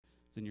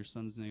It's in your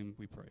Son's name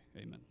we pray.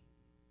 Amen.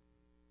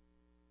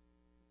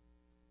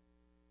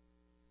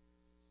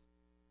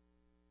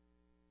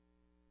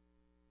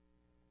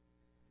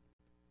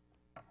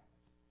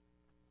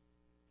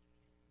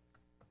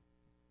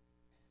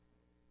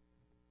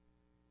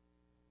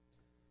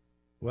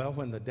 Well,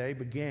 when the day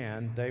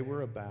began, they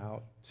were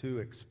about to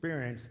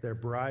experience their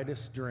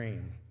brightest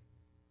dream.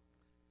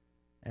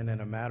 And in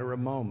a matter of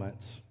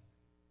moments,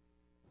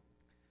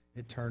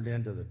 it turned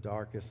into the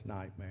darkest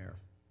nightmare.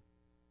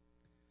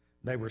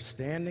 They were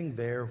standing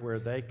there where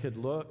they could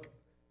look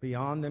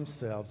beyond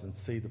themselves and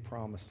see the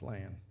promised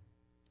land.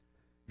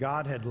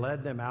 God had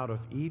led them out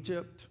of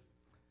Egypt.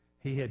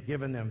 He had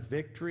given them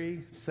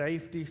victory,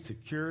 safety,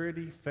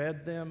 security,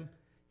 fed them.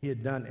 He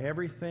had done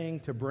everything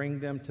to bring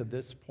them to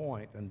this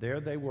point, and there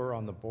they were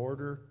on the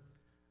border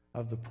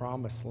of the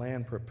promised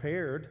land,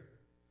 prepared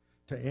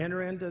to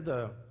enter into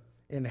the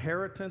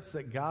inheritance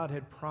that God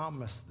had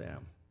promised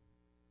them.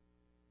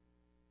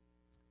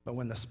 But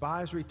when the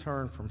spies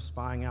returned from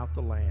spying out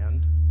the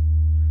land,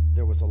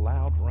 there was a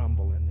loud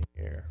rumble in the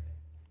air.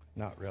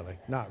 Not really.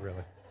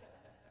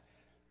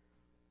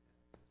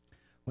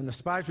 When the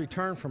spies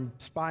returned from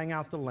spying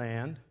out the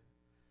land,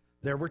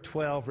 there were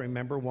 12,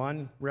 remember,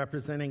 one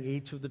representing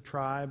each of the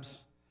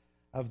tribes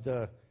of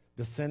the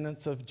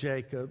descendants of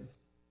Jacob.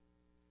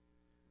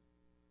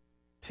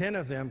 10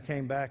 of them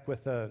came back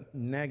with a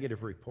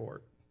negative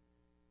report.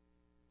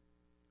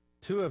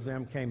 2 of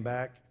them came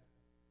back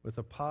with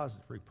a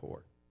positive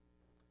report.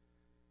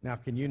 Now,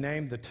 can you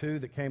name the 2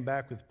 that came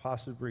back with a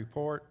positive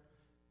report?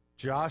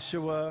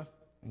 Joshua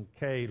and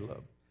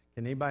Caleb.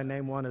 Can anybody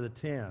name one of the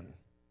 10?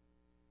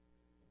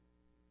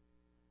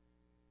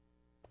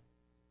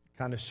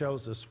 Kind of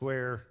shows us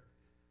where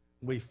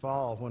we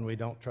fall when we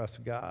don't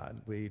trust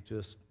God. We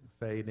just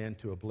fade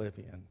into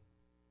oblivion.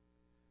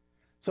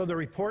 So the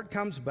report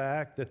comes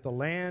back that the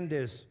land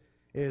is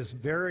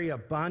very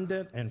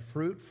abundant and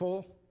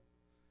fruitful.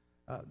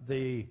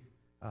 The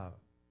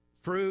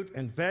fruit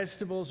and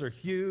vegetables are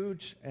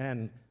huge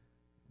and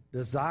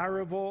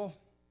desirable.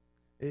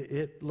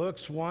 It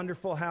looks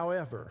wonderful.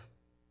 However,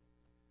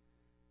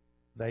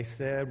 they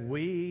said,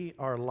 we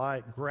are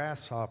like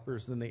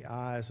grasshoppers in the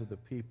eyes of the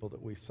people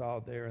that we saw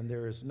there, and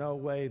there is no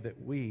way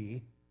that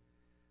we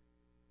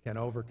can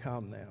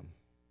overcome them.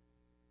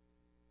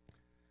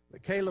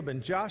 But Caleb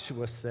and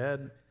Joshua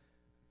said,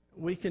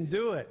 we can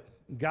do it.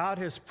 God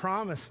has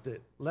promised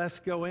it. Let's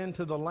go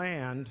into the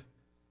land.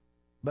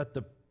 But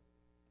the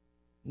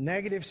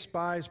negative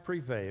spies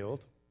prevailed,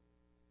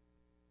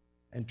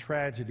 and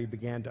tragedy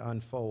began to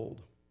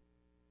unfold.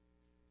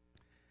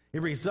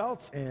 It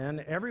results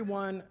in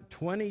everyone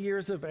 20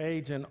 years of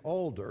age and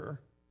older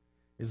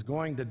is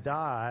going to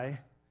die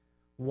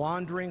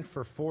wandering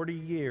for 40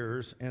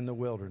 years in the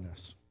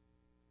wilderness.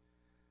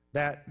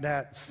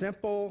 That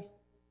simple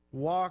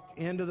walk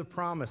into the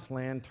promised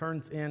land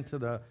turns into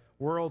the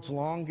world's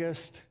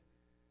longest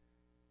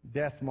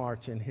death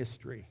march in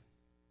history.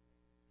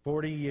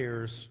 40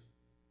 years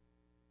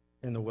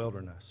in the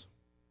wilderness.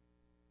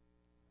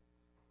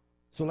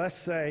 So let's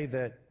say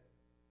that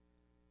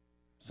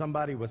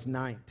somebody was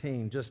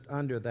 19, just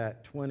under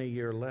that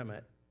 20-year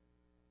limit.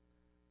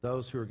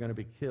 Those who are going to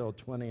be killed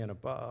 20 and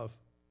above.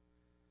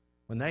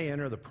 When they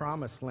enter the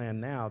promised land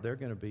now, they're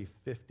going to be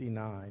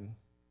 59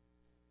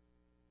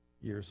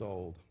 years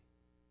old.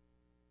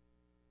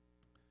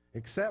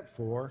 Except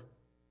for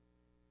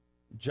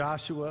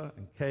Joshua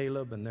and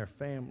Caleb and their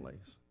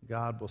families.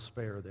 God will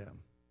spare them.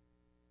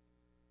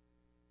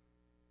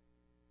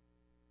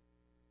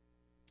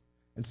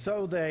 And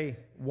so they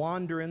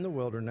wander in the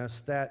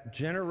wilderness. That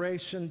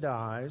generation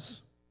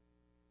dies.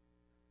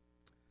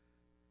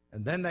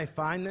 And then they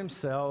find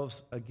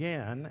themselves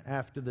again,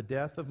 after the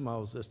death of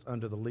Moses,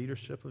 under the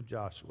leadership of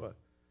Joshua,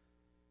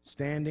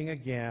 standing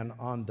again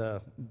on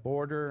the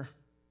border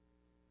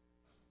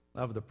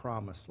of the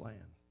promised land.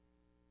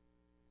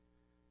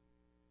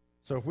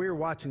 So if we were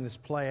watching this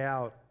play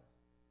out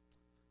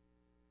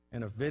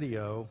in a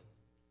video,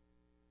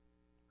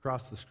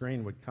 across the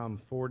screen would come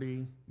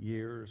 40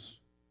 years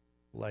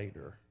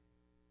later,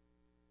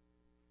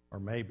 or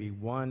maybe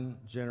one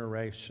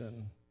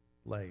generation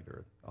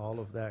later.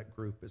 All of that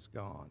group is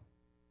gone.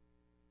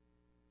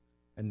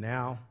 And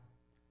now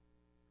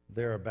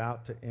they're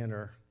about to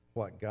enter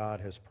what God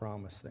has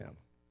promised them.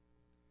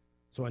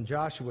 So in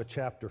Joshua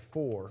chapter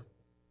 4,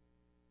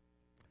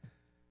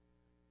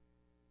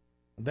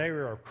 they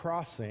are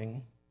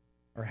crossing,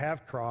 or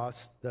have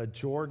crossed, the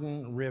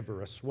Jordan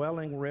River, a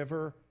swelling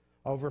river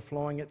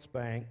overflowing its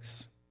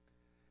banks.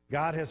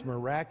 God has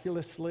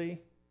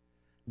miraculously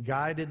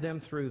guided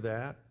them through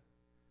that.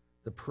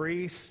 The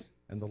priests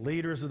and the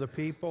leaders of the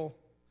people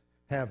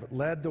have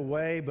led the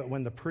way, but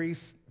when the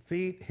priests'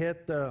 feet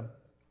hit the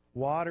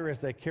water as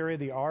they carry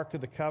the Ark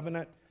of the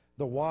Covenant,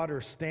 the water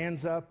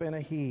stands up in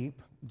a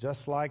heap,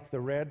 just like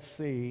the Red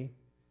Sea,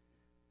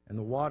 and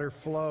the water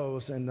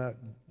flows, and the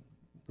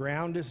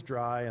ground is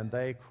dry, and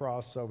they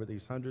cross over,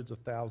 these hundreds of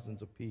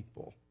thousands of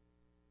people.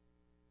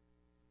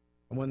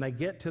 And when they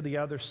get to the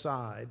other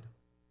side,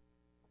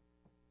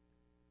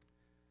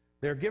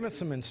 they're given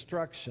some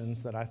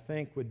instructions that I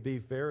think would be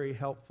very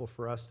helpful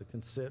for us to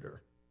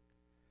consider.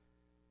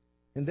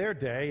 In their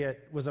day,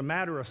 it was a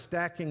matter of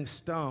stacking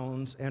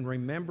stones and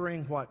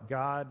remembering what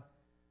God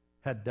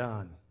had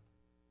done.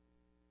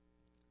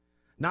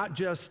 Not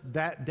just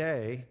that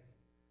day,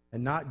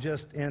 and not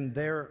just in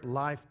their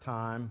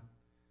lifetime,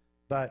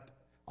 but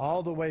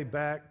all the way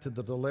back to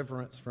the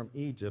deliverance from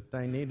Egypt,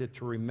 they needed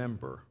to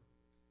remember.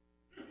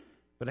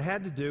 But it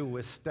had to do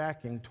with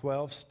stacking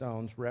 12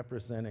 stones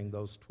representing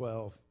those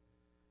 12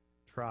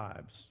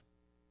 tribes.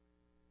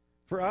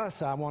 For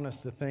us, I want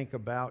us to think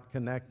about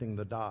connecting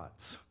the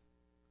dots.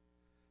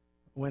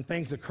 When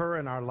things occur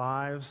in our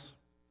lives,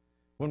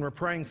 when we're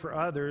praying for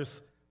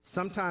others,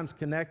 sometimes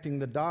connecting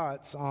the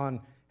dots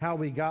on how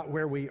we got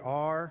where we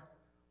are,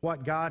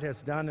 what God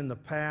has done in the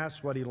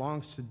past, what He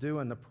longs to do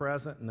in the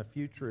present and the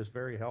future is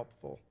very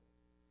helpful.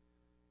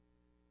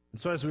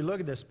 And so as we look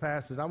at this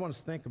passage, I want us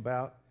to think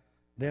about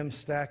them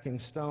stacking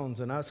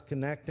stones and us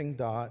connecting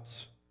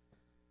dots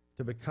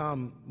to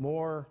become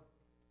more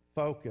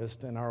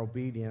focused in our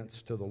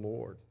obedience to the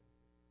Lord.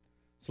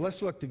 So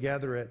let's look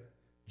together at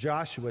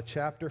Joshua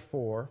chapter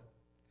 4,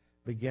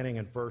 beginning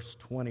in verse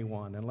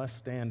 21. And let's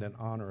stand in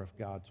honor of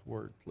God's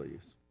word,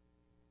 please.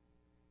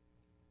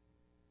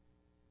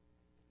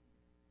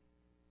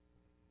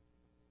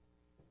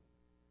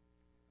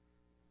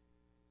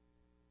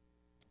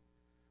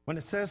 When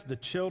it says the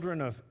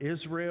children of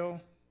Israel,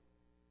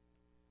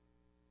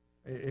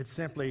 it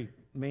simply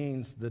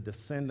means the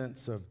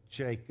descendants of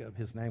Jacob.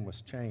 His name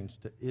was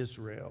changed to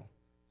Israel.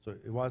 So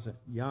it wasn't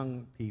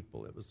young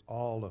people, it was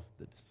all of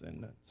the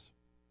descendants.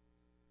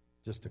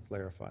 Just to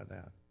clarify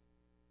that.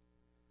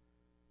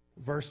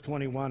 Verse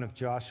 21 of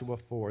Joshua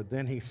 4,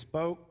 then he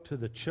spoke to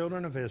the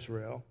children of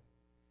Israel,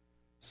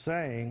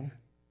 saying,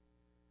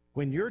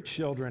 when your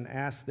children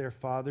ask their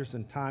fathers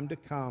in time to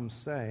come,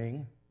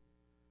 saying,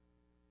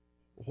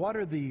 what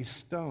are these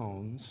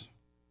stones?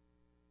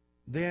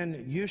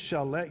 Then you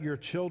shall let your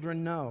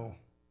children know,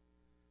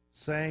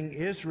 saying,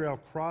 Israel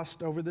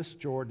crossed over this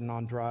Jordan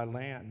on dry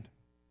land.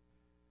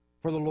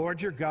 For the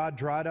Lord your God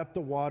dried up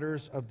the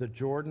waters of the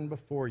Jordan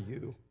before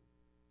you,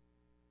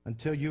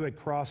 until you had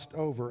crossed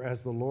over,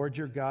 as the Lord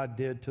your God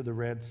did to the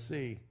Red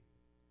Sea,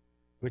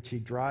 which He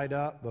dried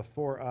up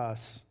before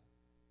us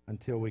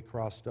until we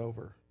crossed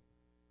over,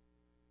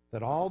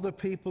 that all the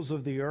peoples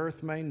of the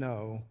earth may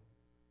know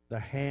the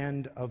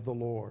hand of the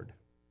Lord,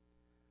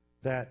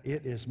 that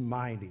it is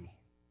mighty,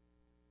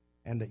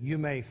 and that you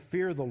may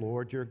fear the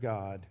Lord your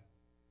God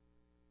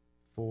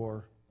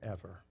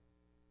forever.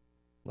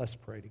 Let's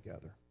pray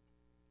together.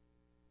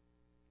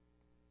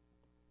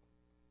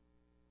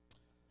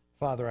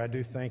 Father, I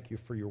do thank you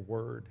for your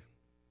word.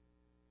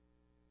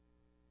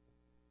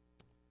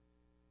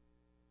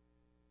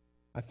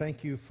 I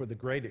thank you for the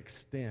great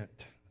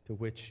extent to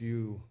which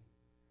you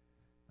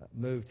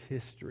moved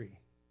history.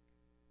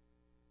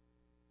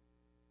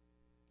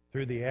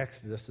 Through the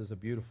Exodus is a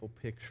beautiful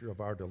picture of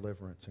our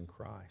deliverance in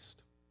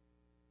Christ.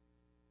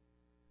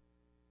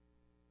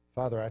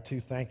 Father, I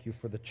too thank you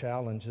for the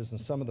challenges and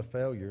some of the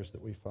failures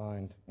that we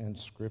find in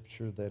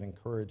Scripture that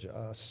encourage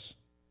us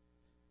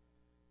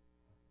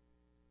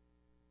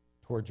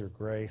toward your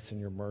grace and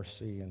your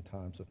mercy in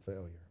times of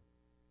failure.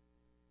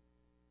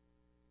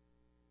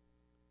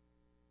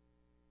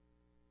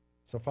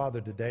 So,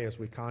 Father, today as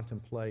we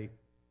contemplate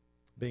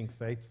being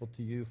faithful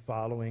to you,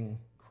 following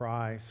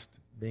Christ,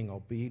 being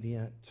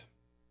obedient,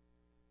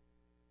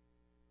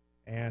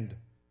 and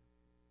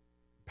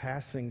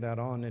passing that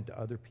on into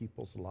other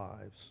people's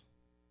lives,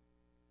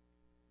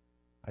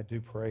 I do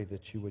pray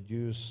that you would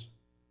use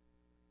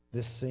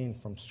this scene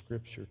from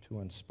Scripture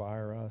to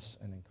inspire us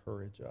and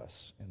encourage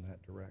us in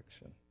that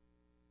direction.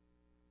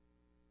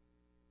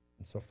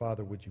 And so,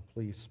 Father, would you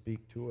please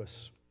speak to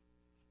us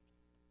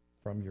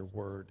from your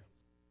word?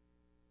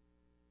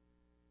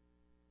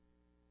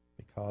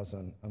 Because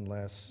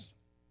unless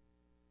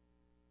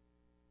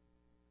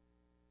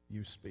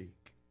you speak,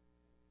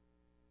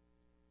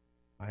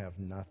 I have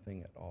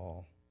nothing at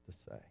all to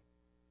say.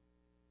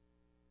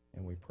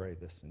 And we pray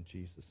this in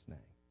Jesus' name.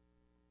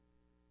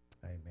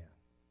 Amen.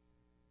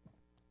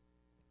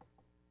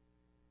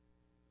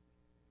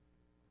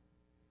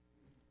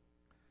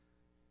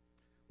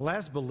 Well,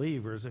 as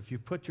believers, if you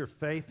put your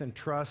faith and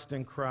trust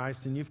in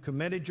Christ and you've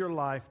committed your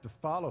life to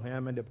follow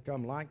Him and to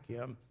become like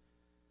Him,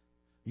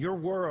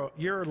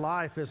 your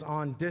life is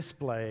on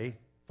display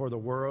for the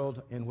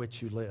world in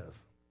which you live.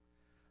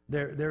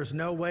 There's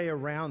no way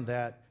around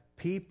that.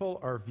 People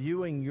are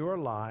viewing your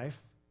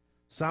life,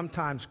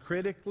 sometimes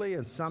critically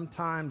and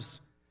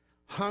sometimes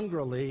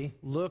hungrily,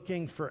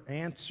 looking for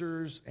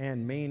answers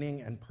and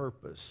meaning and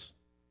purpose.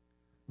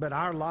 But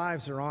our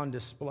lives are on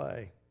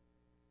display.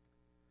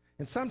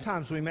 And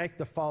sometimes we make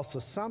the false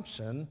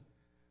assumption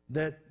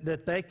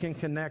that they can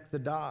connect the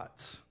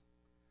dots,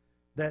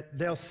 that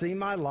they'll see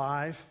my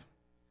life,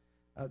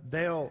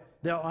 they'll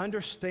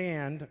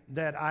understand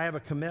that I have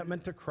a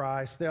commitment to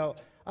Christ, they'll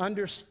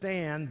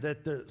understand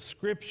that the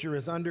Scripture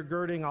is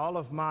undergirding all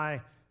of my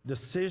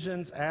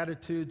decisions,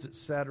 attitudes,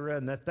 etc.,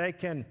 and that they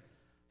can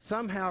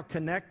somehow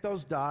connect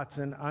those dots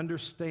and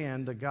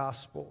understand the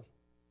gospel.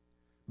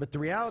 But the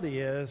reality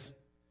is,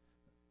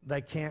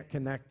 they can't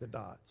connect the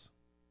dots.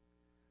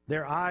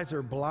 Their eyes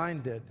are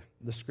blinded,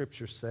 the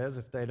Scripture says,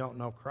 if they don't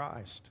know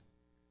Christ.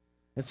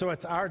 And so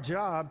it's our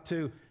job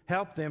to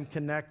help them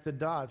connect the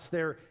dots.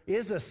 There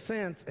is a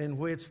sense in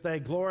which they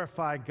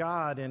glorify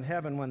God in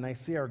heaven when they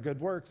see our good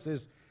works,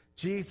 as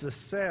Jesus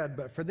said.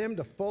 But for them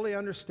to fully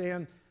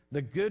understand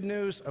the good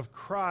news of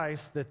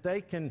Christ, that they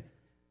can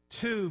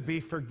too be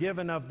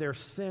forgiven of their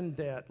sin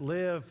debt,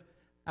 live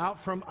out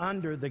from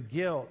under the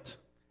guilt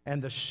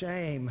and the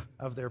shame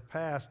of their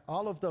past,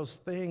 all of those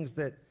things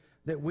that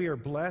we are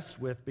blessed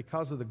with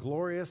because of the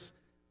glorious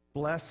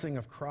blessing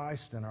of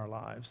Christ in our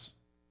lives.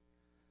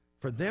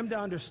 For them to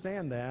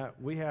understand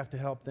that, we have to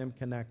help them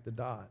connect the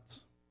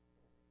dots.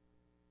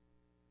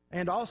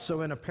 And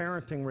also in a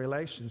parenting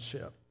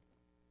relationship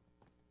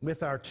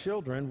with our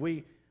children,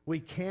 we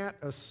can't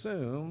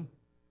assume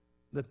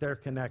that they're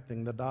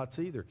connecting the dots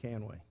either,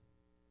 can we?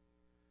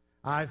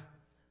 I've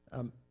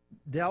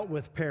dealt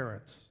with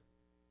parents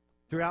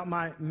throughout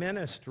my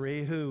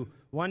ministry who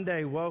one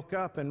day woke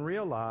up and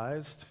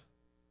realized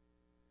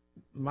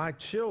my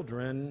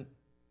children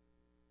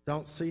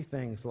don't see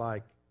things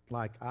like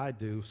I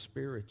do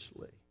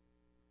spiritually.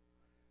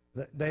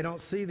 They don't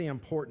see the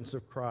importance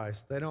of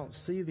Christ. They don't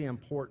see the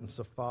importance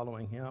of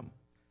following Him.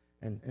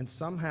 And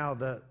somehow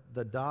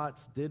the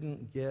dots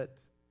didn't get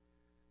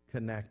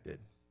connected.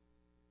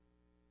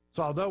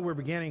 So although we're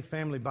beginning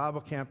Family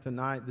Bible Camp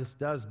tonight, this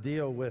does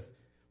deal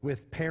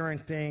with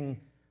parenting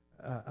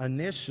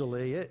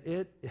initially.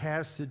 It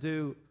has to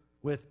do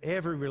with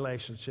every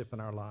relationship in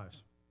our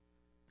lives.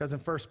 Because in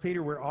 1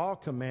 Peter, we're all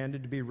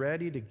commanded to be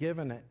ready to give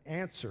an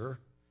answer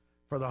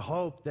for the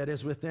hope that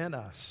is within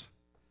us.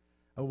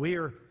 We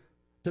are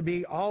to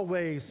be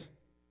always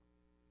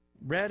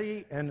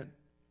ready and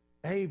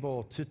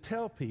able to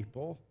tell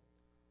people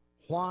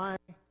why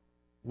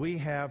we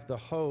have the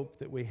hope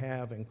that we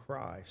have in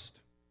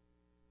Christ.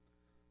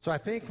 So I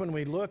think when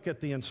we look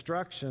at the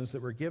instructions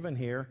that were given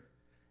here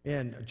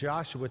in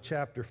Joshua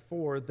chapter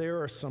 4,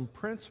 there are some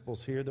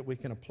principles here that we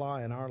can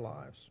apply in our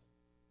lives.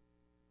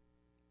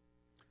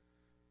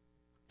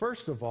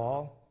 First of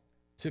all,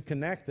 to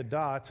connect the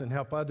dots and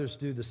help others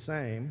do the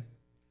same,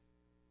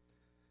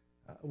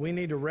 we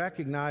need to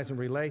recognize and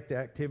relate the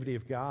activity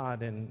of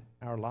God in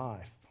our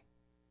life.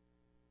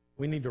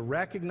 We need to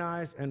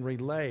recognize and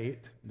relate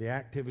the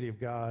activity of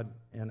God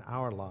in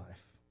our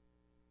life.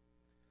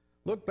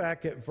 Look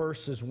back at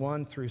verses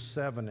 1 through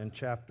 7 in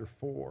chapter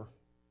 4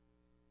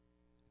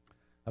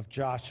 of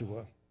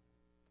Joshua.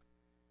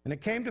 And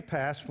it came to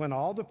pass when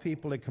all the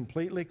people had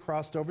completely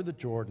crossed over the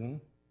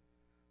Jordan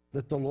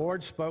that the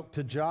Lord spoke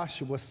to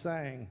Joshua,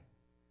 saying,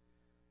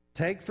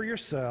 "Take for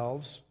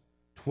yourselves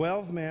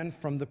 12 men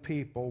from the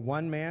people,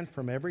 1 man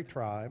from every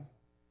tribe,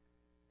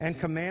 and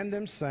command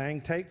them,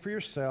 saying, Take for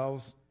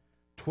yourselves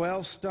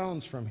 12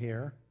 stones from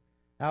here,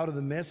 out of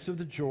the midst of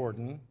the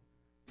Jordan,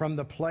 from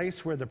the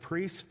place where the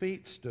priest's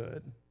feet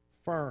stood,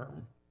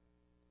 firm.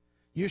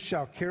 You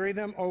shall carry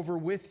them over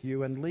with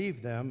you and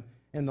leave them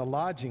in the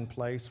lodging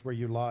place where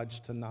you lodge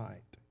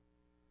tonight."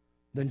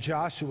 Then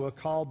Joshua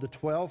called the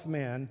 12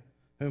 men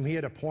whom he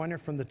had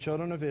appointed from the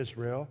children of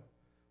Israel,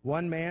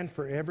 1 man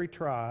for every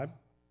tribe.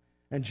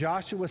 And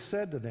Joshua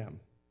said to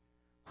them,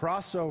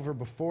 "Cross over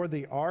before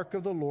the ark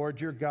of the Lord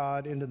your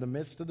God into the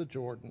midst of the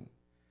Jordan,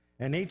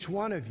 and each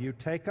one of you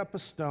take up a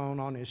stone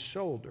on his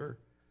shoulder,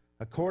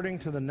 according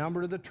to the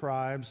number of the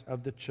tribes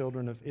of the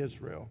children of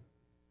Israel,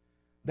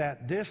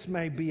 that this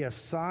may be a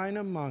sign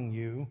among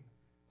you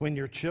when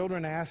your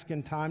children ask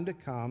in time to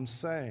come,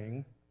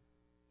 saying,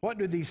 What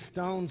do these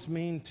stones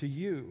mean to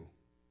you?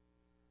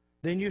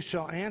 Then you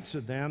shall answer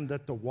them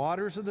that the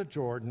waters of the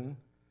Jordan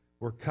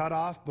were cut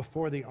off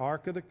before the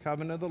ark of the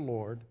covenant of the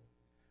Lord.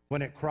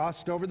 When it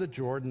crossed over the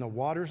Jordan, the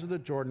waters of the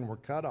Jordan were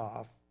cut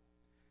off,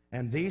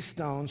 and these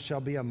stones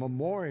shall be a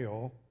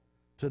memorial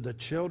to the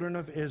children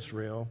of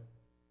Israel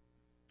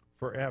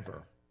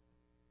forever."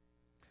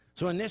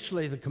 So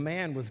initially the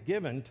command was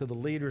given to the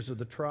leaders of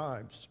the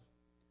tribes,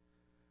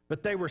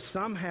 but they were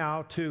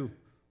somehow to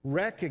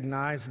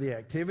recognize the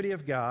activity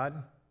of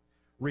God,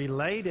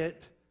 relate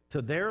it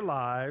to their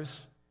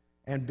lives,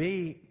 and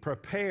be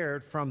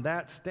prepared from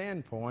that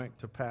standpoint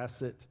to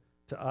pass it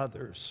to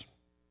others.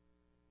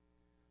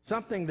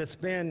 Something that's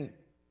been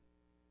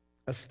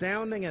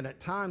astounding and at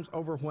times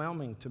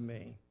overwhelming to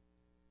me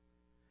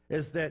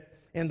is that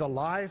in the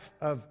life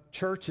of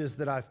churches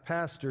that I've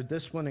pastored,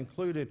 this one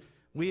included,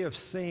 we have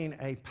seen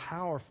a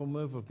powerful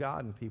move of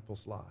God in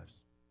people's lives.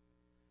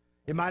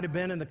 It might have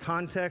been in the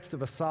context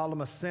of a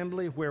solemn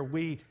assembly where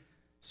we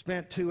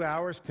spent 2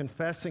 hours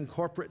confessing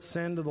corporate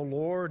sin to the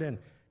Lord and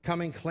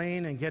coming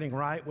clean and getting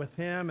right with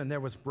Him, and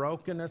there was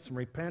brokenness and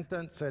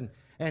repentance,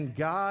 and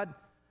God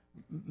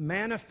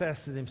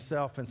manifested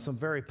Himself in some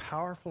very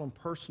powerful and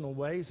personal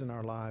ways in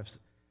our lives.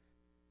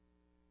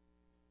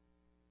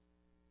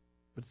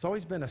 But it's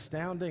always been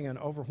astounding and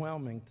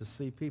overwhelming to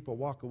see people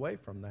walk away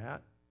from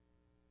that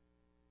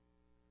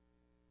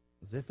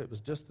as if it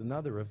was just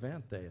another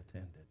event they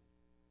attended.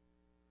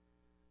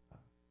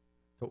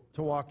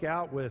 to walk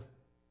out with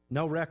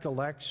no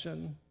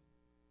recollection.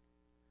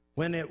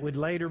 When it would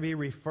later be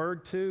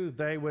referred to,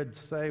 they would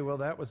say, well,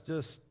 that was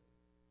just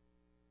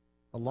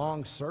a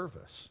long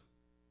service.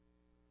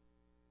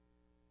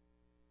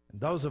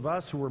 And those of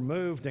us who were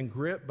moved and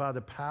gripped by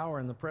the power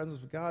and the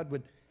presence of God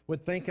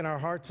would think in our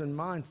hearts and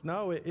minds,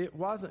 no, it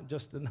wasn't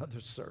just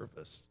another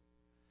service.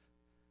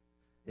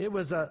 It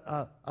was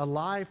a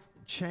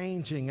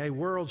life-changing, a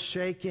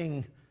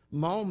world-shaking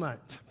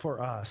moment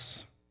for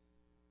us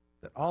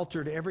that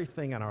altered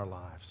everything in our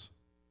lives.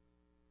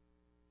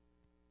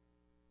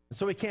 And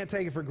so we can't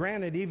take it for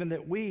granted even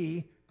that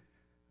we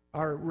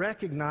are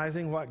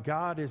recognizing what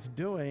God is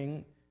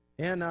doing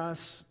in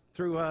us,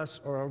 through us,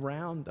 or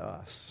around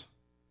us.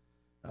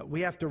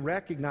 We have to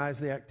recognize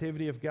the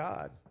activity of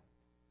God.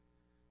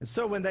 And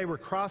so when they were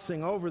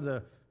crossing over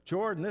the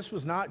Jordan, this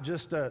was not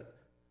just a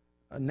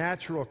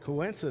natural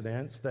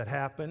coincidence that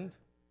happened.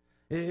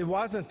 It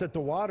wasn't that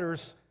the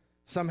waters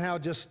somehow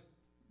just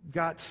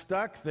got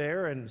stuck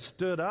there and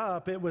stood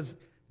up. It was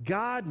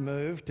God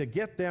moved to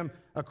get them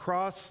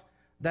across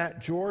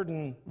that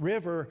Jordan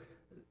River,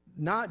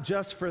 not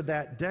just for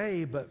that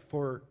day, but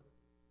for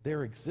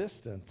their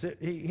existence.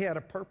 He had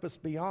a purpose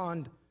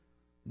beyond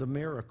the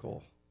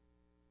miracle.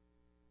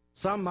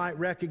 Some might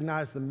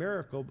recognize the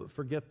miracle, but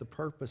forget the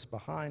purpose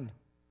behind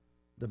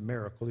the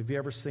miracle. Have you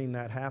ever seen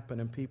that happen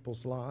in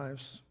people's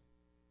lives?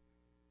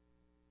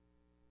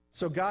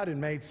 So God had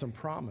made some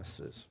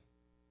promises.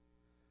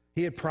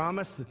 He had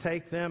promised to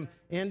take them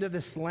into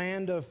this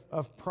land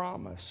of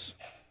promise.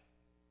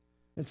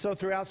 And so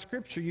throughout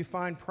Scripture, you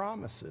find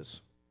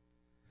promises.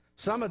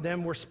 Some of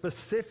them were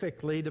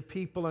specifically to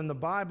people in the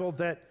Bible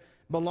that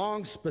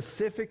belonged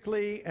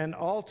specifically and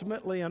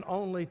ultimately and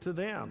only to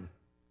them.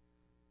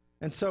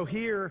 And so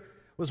here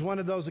was one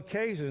of those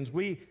occasions.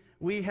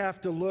 We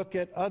have to look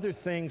at other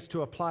things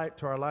to apply it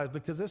to our lives,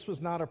 because this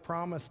was not a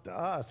promise to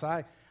us.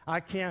 I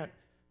can't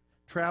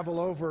travel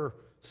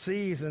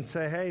overseas and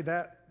say, hey,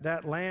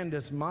 that land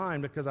is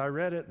mine because I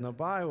read it in the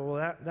Bible.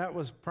 That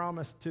was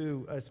promised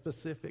to a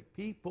specific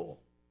people.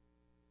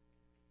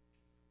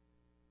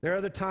 There are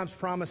other times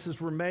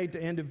promises were made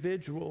to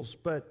individuals,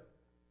 but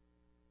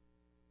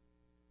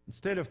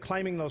instead of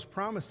claiming those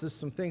promises,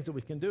 some things that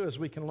we can do is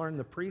we can learn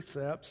the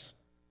precepts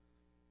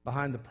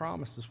behind the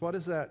promises. What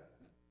is that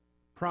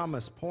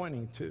promise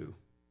pointing to?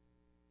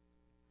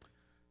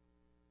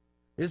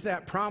 Is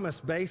that promise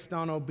based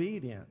on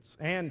obedience?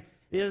 And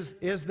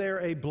is there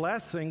a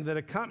blessing that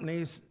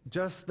accompanies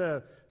just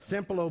the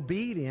simple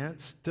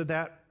obedience to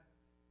that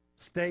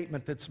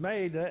statement that's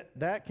made?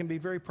 That can be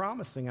very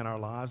promising in our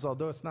lives,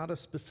 although it's not a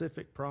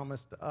specific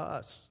promise to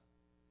us.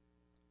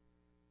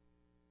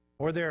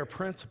 Or there are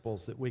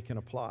principles that we can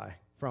apply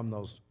from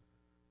those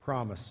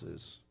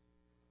promises.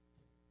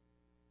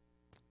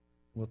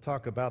 We'll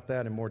talk about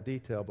that in more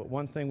detail, but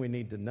one thing we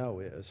need to know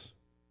is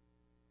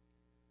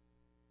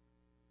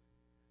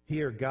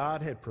here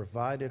God had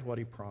provided what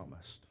He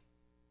promised.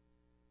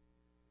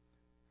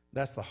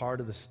 That's the heart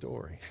of the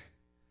story.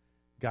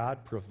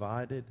 God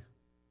provided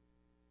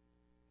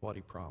what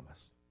He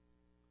promised.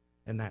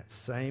 And that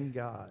same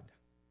God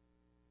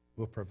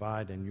will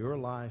provide in your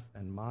life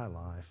and my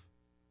life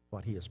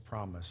what He has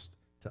promised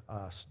to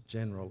us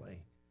generally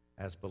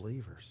as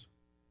believers.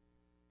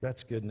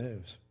 That's good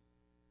news.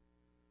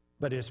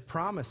 But His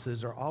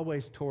promises are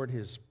always toward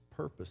His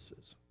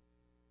purposes.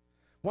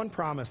 One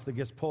promise that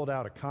gets pulled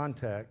out of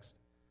context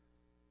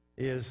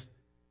is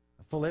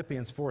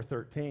Philippians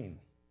 4:13.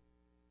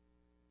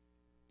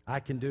 I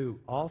can do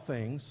all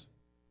things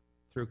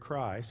through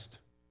Christ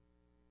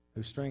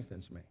who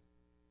strengthens me.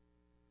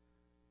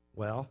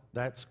 Well,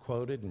 that's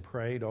quoted and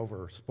prayed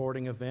over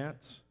sporting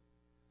events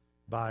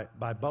by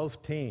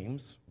both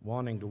teams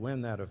wanting to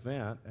win that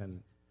event,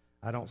 and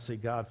I don't see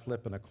God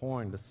flipping a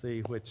coin to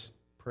see which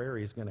prayer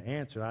He's going to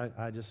answer.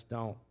 I just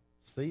don't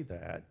see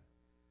that.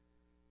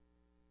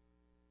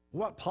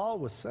 What Paul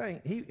was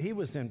saying, he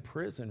was in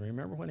prison.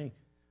 Remember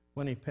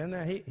when he penned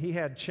that? He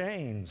had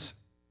chains.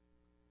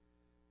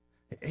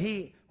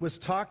 He was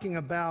talking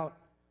about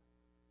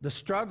the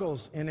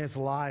struggles in his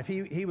life.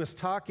 He was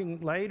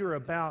talking later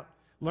about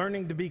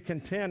learning to be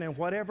content in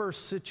whatever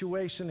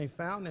situation he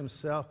found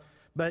himself.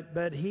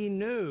 But he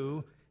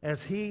knew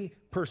as he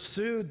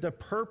pursued the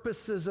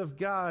purposes of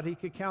God, he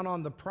could count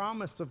on the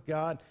promise of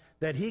God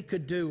that he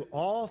could do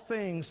all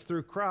things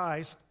through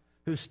Christ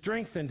who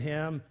strengthened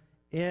him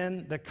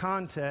in the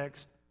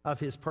context of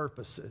his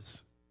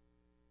purposes.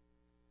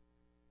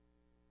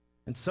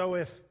 And so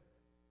if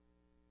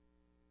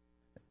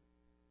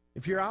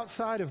you're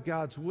outside of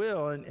God's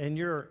will and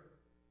you're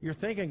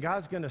thinking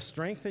God's going to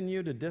strengthen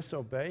you to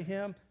disobey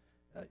Him,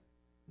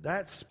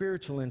 that's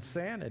spiritual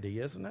insanity,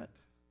 isn't it?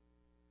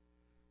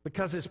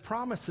 Because His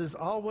promises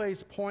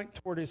always point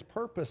toward His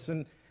purpose,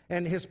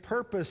 and His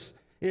purpose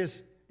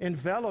is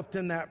enveloped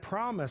in that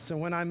promise.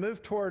 And when I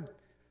move toward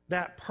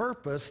that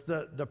purpose,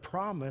 the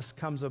promise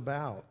comes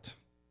about.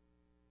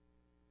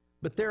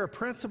 But there are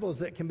principles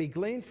that can be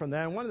gleaned from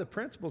that. And one of the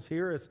principles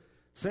here is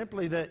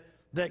simply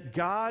that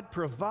God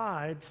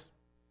provides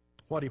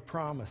what He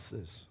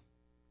promises.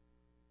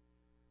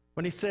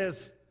 when he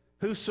says,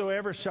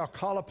 whosoever shall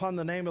call upon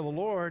the name of the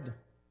Lord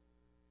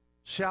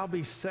shall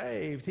be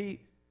saved,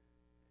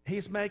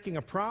 he's making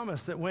a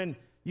promise that when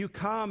you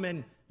come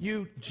and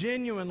you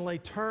genuinely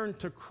turn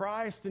to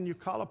Christ and you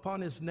call upon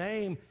his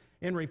name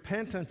in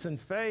repentance and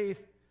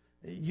faith,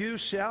 you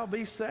shall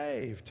be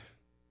saved.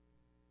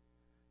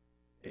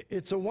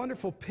 It's a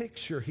wonderful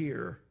picture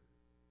here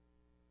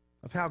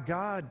of how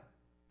God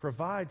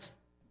provides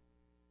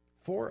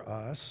for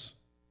us.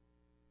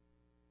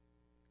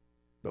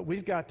 But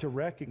we've got to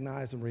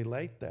recognize and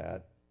relate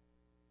that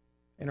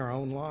in our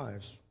own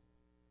lives,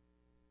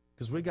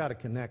 because we've got to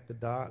connect the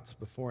dots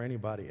before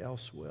anybody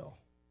else will.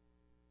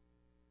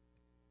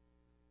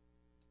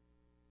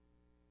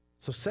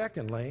 So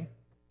secondly,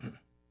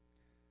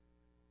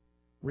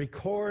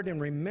 record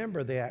and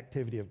remember the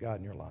activity of God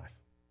in your life.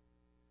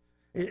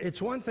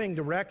 It's one thing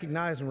to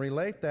recognize and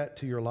relate that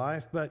to your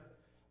life, but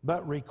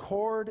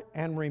record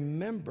and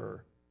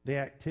remember the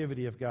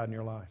activity of God in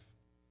your life.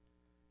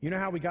 You know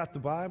how we got the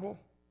Bible?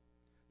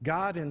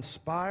 God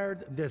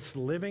inspired this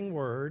living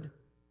word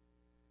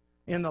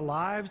in the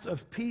lives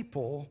of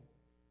people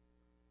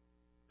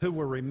who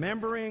were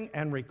remembering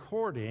and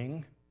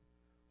recording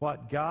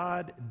what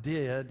God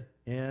did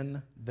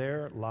in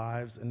their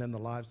lives and in the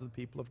lives of the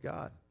people of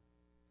God.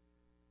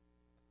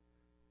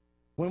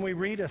 When we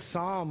read a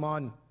psalm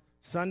on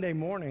Sunday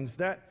mornings,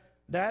 that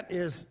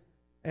is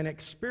an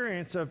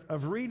experience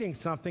of reading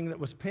something that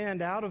was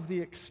penned out of the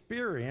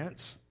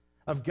experience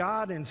of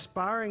God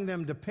inspiring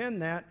them to pen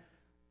that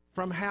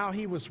from how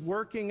he was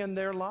working in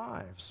their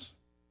lives.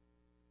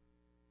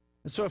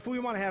 And so if we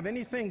want to have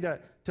anything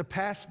to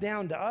pass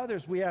down to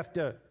others, we have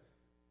to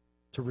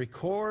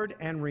record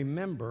and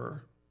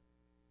remember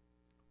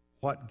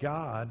what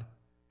God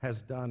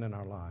has done in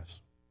our lives.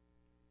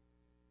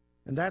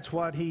 And that's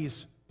what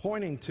he's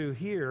pointing to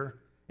here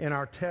in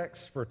our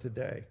text for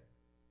today.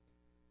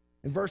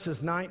 In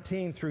verses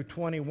 19 through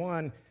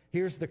 21,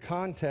 here's the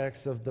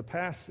context of the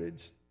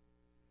passage.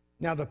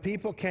 Now the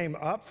people came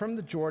up from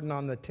the Jordan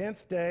on the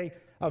 10th day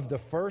of the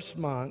first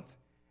month,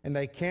 and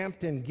they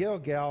camped in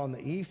Gilgal on the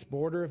east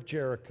border of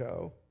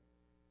Jericho.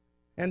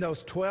 And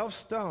those 12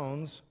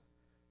 stones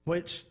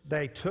which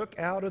they took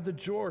out of the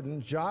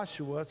Jordan,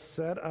 Joshua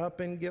set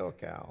up in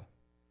Gilgal.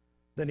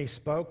 Then he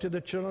spoke to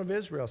the children of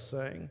Israel,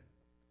 saying,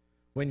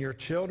 when your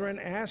children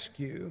ask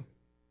you,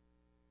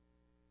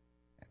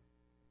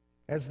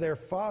 as their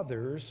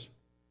fathers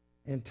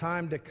in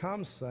time to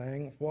come,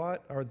 saying,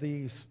 what are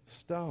these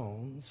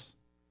stones?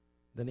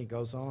 Then he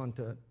goes on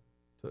to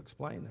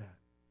explain that.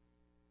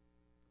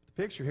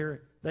 The picture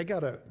here, they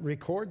got to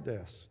record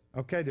this.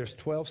 Okay, there's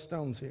 12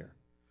 stones here.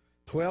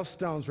 12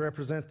 stones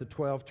represent the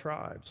 12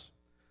 tribes.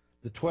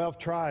 The 12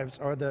 tribes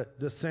are the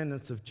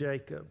descendants of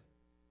Jacob.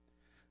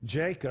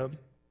 Jacob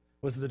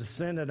was the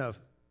descendant of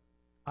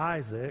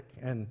Isaac,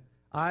 and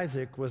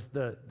Isaac was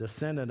the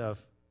descendant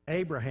of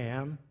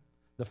Abraham,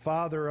 the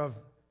father of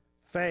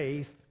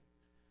faith.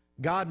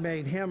 God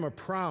made him a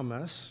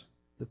promise.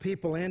 The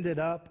people ended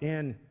up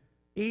in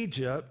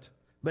Egypt,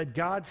 but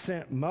God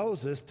sent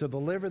Moses to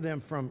deliver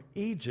them from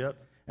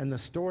Egypt, and the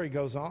story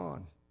goes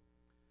on.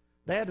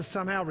 They had to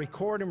somehow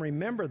record and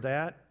remember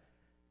that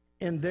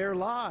in their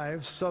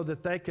lives so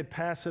that they could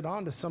pass it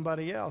on to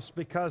somebody else,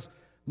 because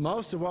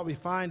most of what we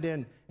find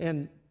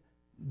in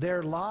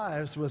their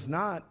lives was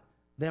not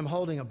them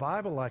holding a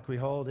Bible like we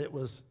hold. It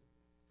was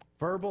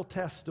verbal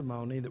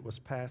testimony that was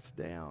passed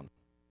down.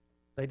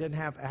 They didn't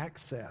have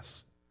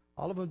access.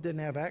 All of them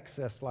didn't have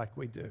access like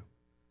we do.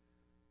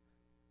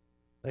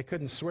 They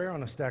couldn't swear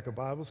on a stack of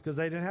Bibles because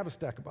they didn't have a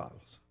stack of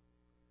Bibles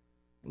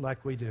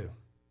like we do.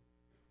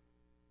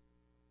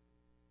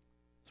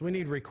 So we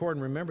need to record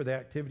and remember the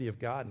activity of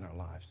God in our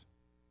lives.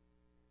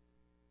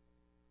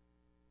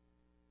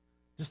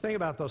 Just think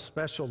about those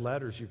special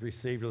letters you've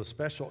received or the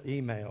special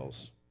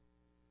emails.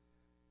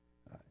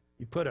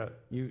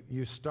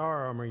 You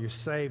star them or you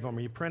save them or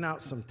you print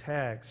out some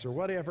text or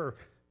whatever.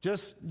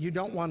 Just, you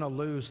don't want to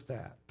lose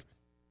that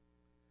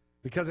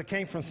because it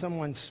came from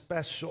someone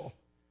special.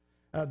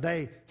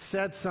 They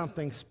said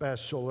something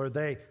special, or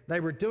they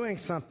were doing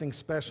something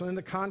special in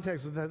the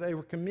context of that they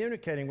were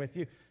communicating with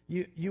you.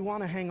 You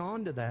want to hang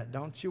on to that,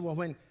 don't you?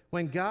 Well,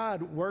 when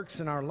God works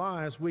in our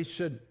lives, we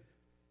should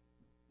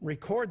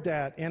record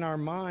that in our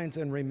minds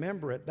and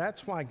remember it.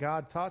 That's why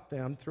God taught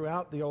them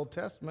throughout the Old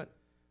Testament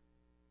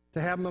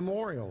to have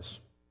memorials.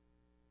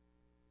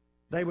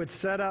 They would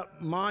set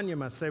up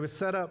monuments. They would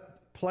set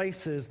up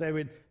places. They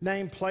would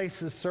name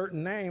places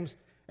certain names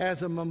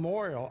as a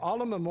memorial.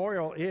 All a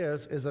memorial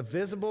is a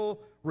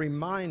visible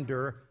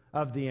reminder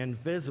of the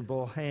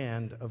invisible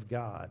hand of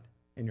God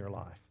in your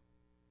life.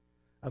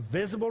 A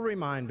visible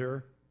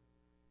reminder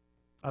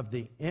of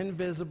the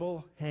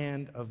invisible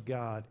hand of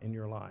God in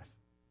your life.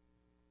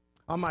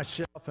 On my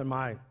shelf in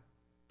my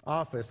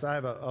office, I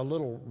have a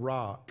little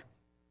rock.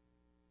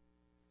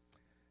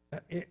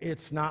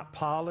 It's not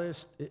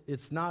polished.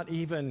 It's not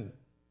even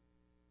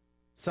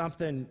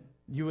something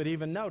you would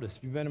even notice.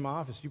 If you've been in my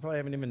office, you probably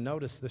haven't even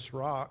noticed this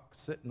rock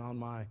sitting on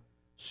my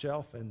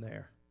shelf in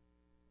there.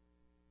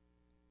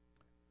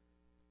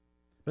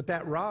 But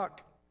that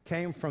rock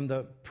came from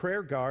the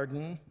prayer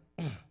garden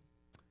in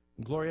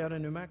Glorieta,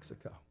 New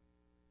Mexico.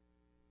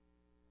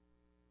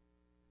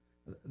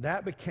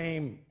 That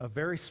became a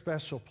very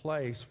special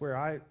place where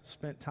I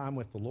spent time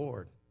with the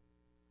Lord.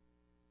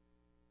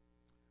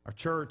 Our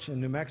church in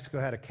New Mexico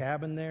had a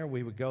cabin there.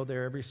 We would go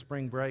there every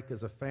spring break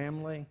as a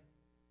family.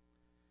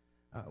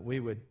 We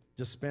would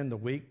just spend the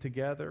week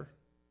together.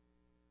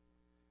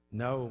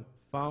 No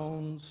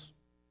phones,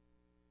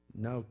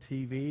 no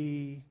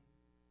TV,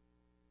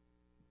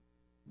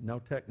 no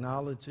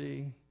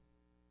technology.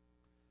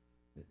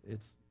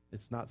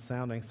 It's not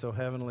sounding so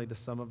heavenly to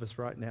some of us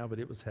right now, but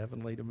it was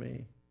heavenly to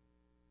me.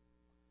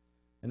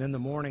 And in the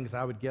mornings,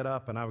 I would get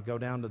up and I would go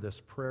down to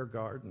this prayer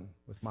garden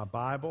with my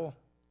Bible,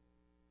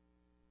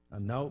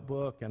 a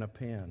notebook, and a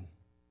pen.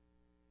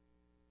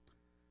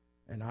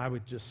 And I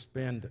would just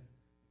spend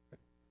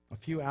a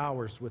few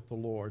hours with the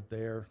Lord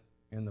there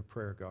in the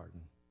prayer garden,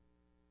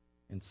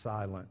 in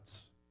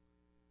silence,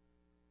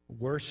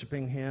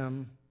 worshiping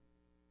Him,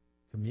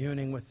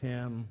 communing with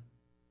Him,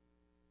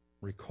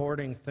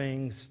 recording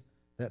things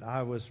that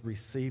I was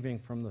receiving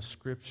from the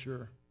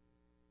Scripture.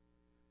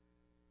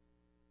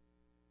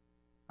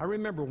 I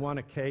remember one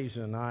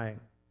occasion I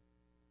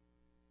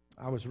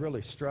was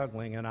really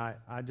struggling, and I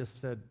just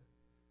said,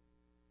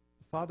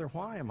 Father,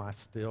 why am I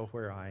still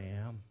where I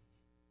am?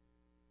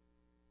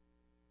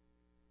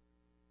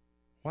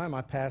 Why am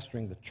I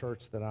pastoring the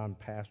church that I'm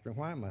pastoring?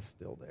 Why am I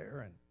still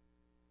there?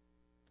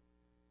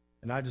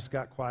 And I just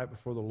got quiet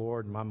before the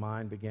Lord, and my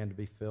mind began to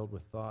be filled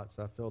with thoughts.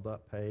 I filled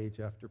up page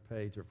after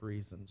page of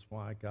reasons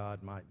why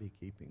God might be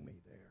keeping me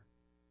there.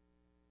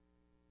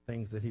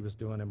 Things that He was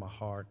doing in my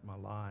heart, my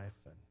life.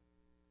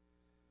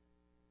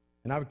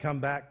 And I would come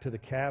back to the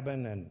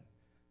cabin, and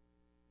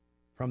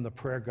from the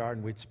prayer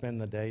garden, we'd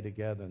spend the day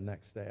together. And the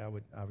next day, I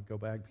would go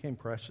back. It became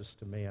precious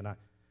to me, and I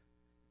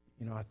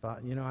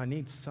thought, I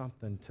need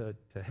something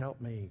to help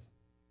me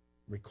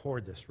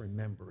record this,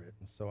 remember it.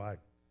 And so I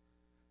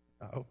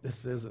hope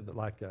this isn't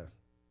like an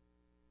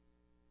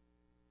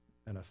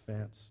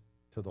offense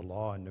to the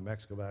law in New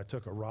Mexico, but I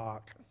took a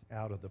rock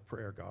out of the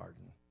prayer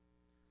garden.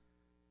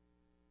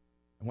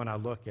 And when I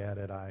look at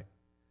it, I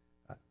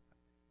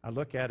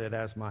look at it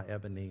as my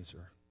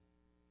Ebenezer,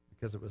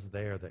 because it was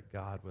there that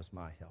God was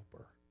my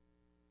helper.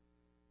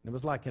 And it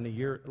was like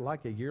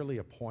a yearly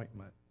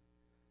appointment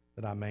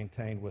that I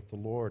maintained with the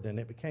Lord, and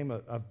it became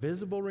a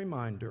visible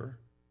reminder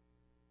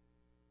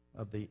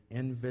of the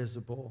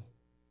invisible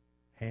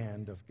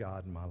hand of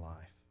God in my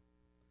life.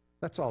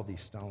 That's all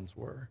these stones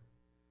were.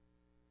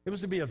 It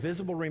was to be a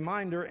visible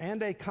reminder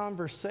and a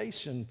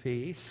conversation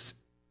piece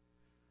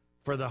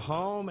for the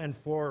home and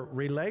for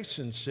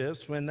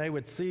relationships when they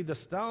would see the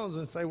stones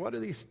and say, what are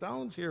these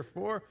stones here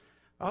for?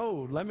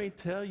 Oh, let me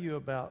tell you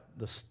about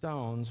the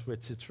stones,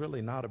 which it's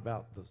really not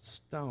about the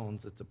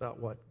stones. It's about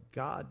what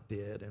God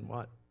did and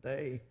what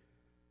they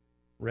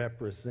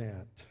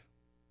represent.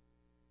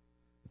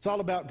 It's all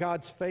about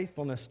God's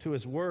faithfulness to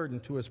His word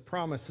and to His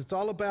promise. It's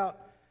all about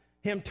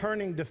Him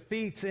turning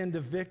defeats into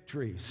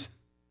victories.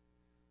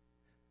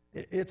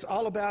 It's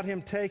all about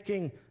Him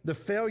taking the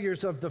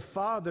failures of the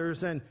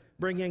fathers and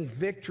bringing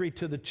victory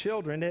to the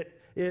children.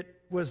 It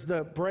was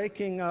the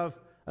breaking of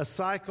a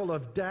cycle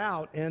of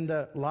doubt in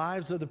the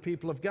lives of the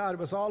people of God. It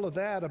was all of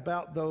that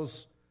about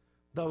those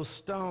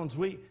stones.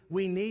 We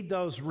need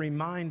those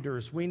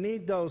reminders. We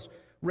need those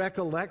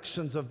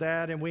recollections of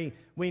that, and we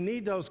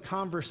need those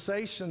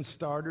conversation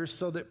starters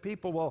so that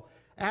people will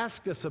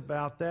ask us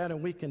about that,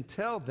 and we can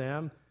tell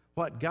them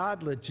what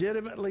God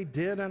legitimately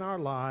did in our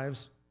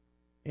lives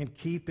in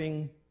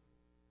keeping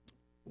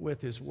with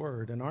His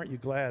word. And aren't you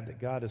glad that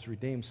God has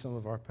redeemed some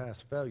of our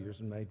past failures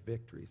and made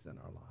victories in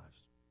our lives?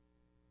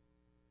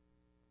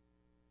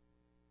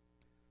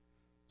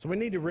 So we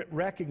need to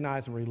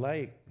recognize and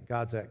relate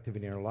God's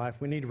activity in our life.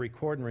 We need to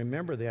record and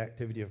remember the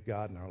activity of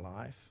God in our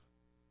life.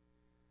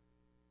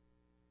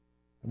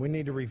 And we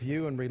need to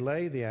review and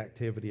relay the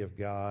activity of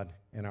God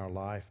in our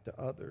life to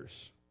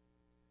others.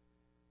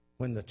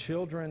 When the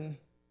children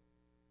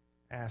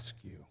ask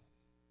you,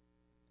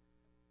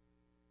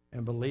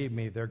 and believe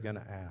me, they're going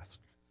to ask.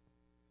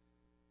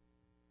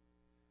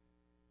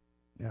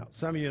 Now,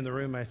 some of you in the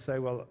room may say,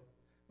 well,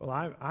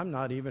 I'm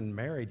not even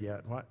married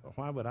yet.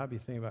 Why would I be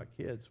thinking about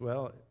kids?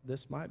 Well,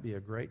 this might be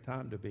a great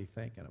time to be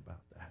thinking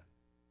about that.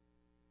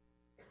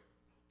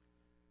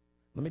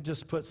 Let me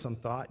just put some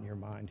thought in your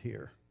mind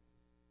here.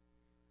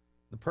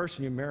 The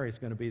person you marry is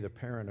going to be the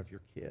parent of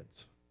your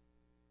kids.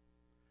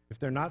 If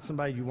they're not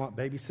somebody you want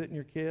babysitting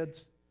your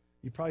kids,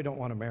 you probably don't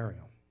want to marry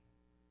them.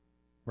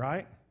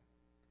 Right?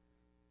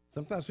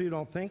 Sometimes people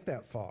don't think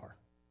that far.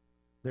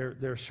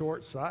 They're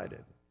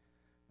short-sighted.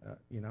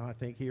 I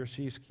think he or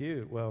she's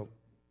cute. Well,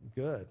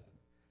 good.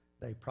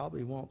 They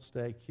probably won't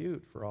stay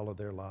cute for all of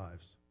their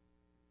lives.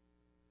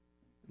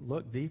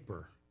 Look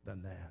deeper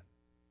than that.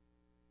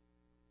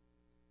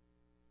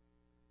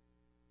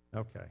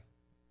 Okay.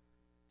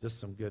 Just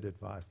some good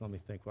advice. Let me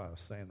think what I was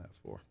saying that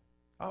for.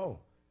 Oh,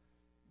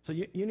 so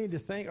you need to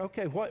think,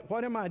 okay,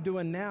 what am I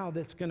doing now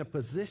that's going to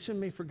position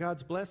me for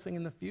God's blessing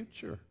in the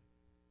future?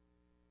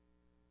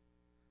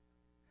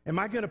 Am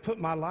I going to put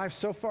my life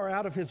so far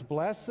out of his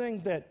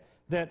blessing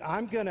that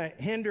I'm going to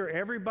hinder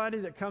everybody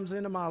that comes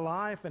into my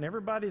life and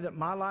everybody that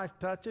my life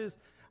touches?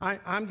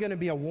 I'm going to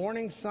be a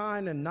warning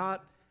sign and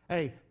not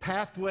a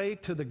pathway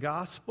to the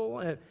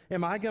gospel?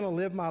 Am I going to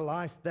live my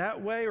life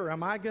that way, or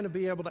am I going to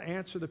be able to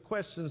answer the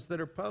questions that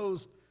are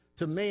posed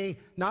to me,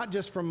 not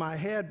just from my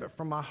head, but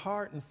from my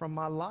heart and from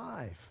my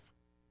life?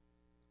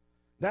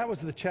 That was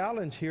the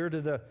challenge here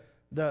to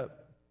the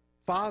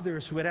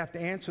fathers who would have to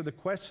answer the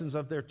questions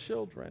of their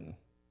children.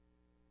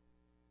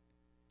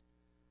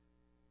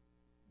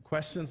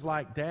 Questions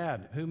like,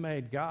 Dad, who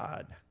made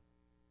God?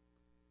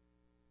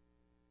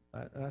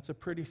 That's a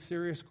pretty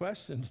serious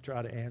question to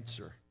try to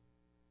answer.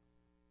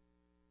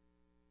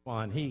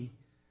 One, he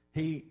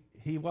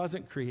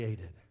wasn't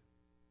created.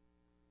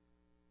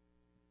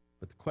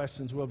 But the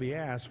questions will be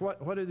asked.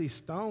 What do these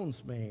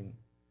stones mean?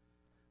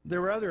 There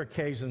were other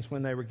occasions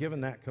when they were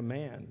given that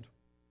command.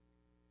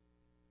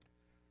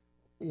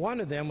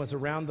 One of them was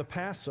around the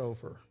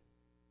Passover.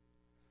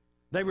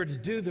 They were to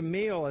do the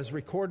meal as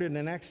recorded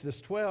in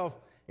Exodus 12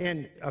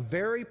 in a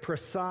very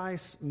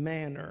precise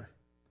manner.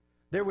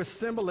 There was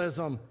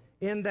symbolism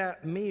in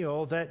that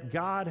meal that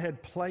God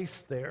had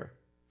placed there.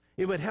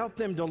 It would help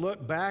them to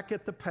look back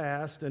at the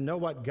past and know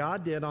what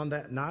God did on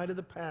that night of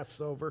the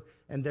Passover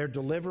and their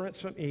deliverance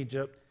from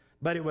Egypt,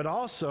 but it would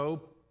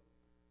also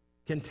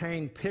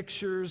contain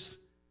pictures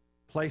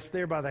placed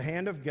there by the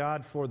hand of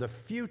God for the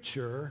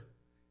future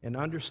and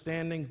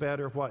understanding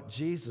better what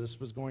Jesus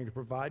was going to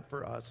provide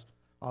for us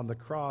on the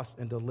cross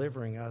and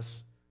delivering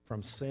us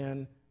from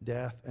sin,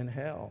 death, and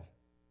hell.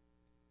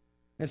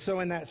 And so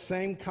in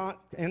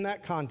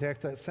that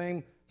context, that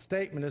same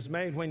statement is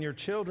made when your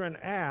children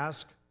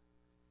ask,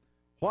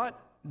 what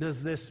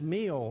does this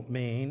meal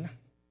mean?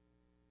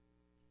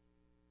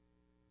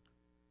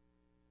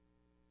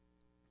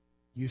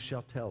 You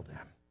shall tell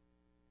them.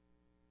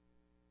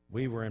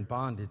 We were in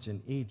bondage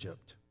in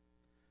Egypt,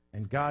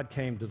 and God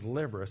came to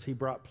deliver us. He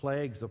brought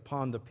plagues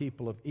upon the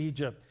people of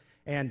Egypt,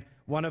 and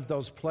one of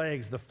those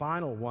plagues, the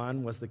final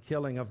one, was the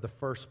killing of the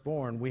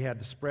firstborn. We had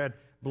to spread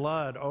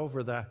blood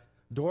over the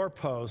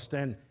doorpost,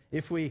 and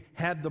if we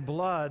had the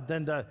blood,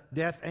 then the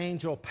death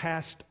angel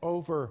passed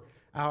over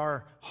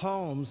our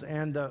homes,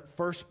 and the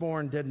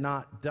firstborn did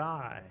not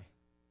die.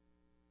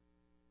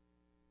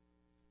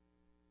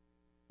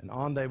 And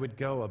on they would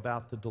go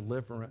about the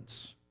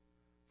deliverance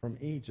from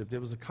Egypt. It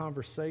was a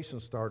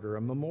conversation starter,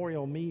 a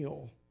memorial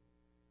meal.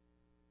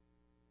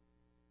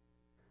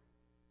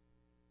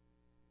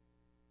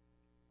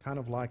 Kind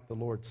of like the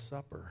Lord's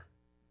Supper.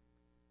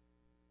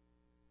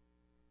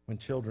 When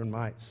children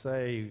might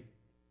say,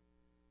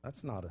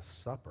 that's not a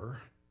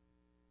supper.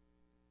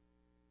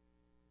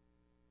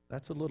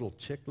 That's a little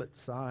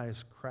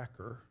chiclet-sized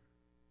cracker.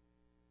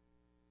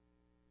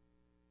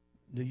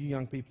 Do you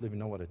young people even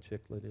know what a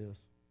chiclet is?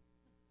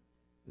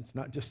 It's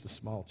not just a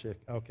small chick.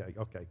 Okay,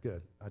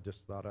 good. I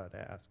just thought I'd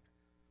ask.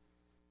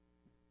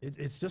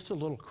 It's just a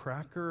little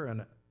cracker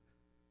and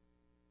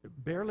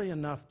barely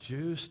enough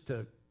juice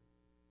to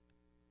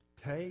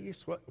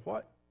taste.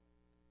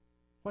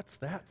 What's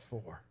that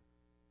for?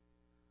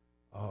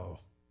 Oh,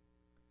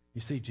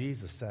 you see,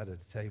 Jesus sat at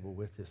a table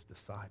with his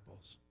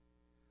disciples.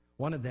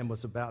 One of them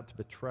was about to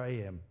betray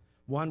him.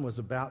 One was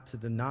about to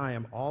deny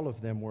him. All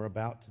of them were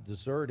about to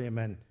desert him.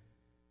 And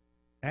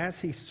as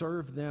he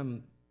served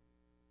them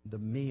the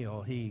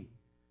meal, he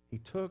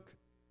took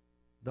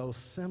those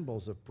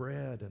symbols of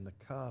bread and the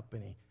cup,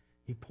 and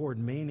he poured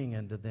meaning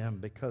into them,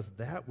 because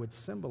that would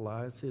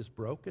symbolize his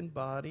broken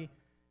body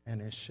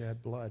and his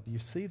shed blood. Do you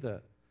see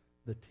the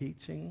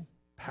teaching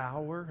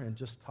power in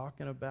just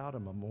talking about a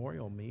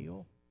memorial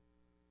meal?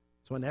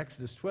 So in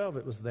Exodus 12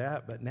 it was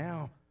that, but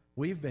now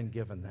we've been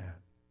given that.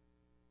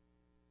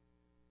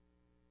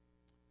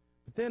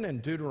 But then in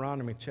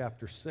Deuteronomy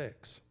chapter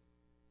 6,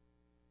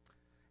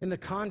 in the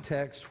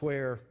context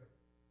where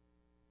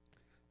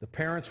the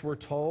parents were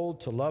told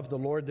to love the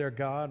Lord their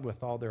God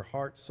with all their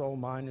heart, soul,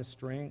 mind, and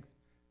strength,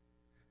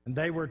 and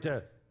they were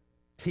to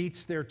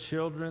teach their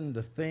children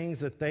the things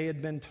that they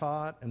had been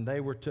taught, and they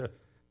were to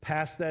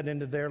pass that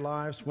into their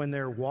lives when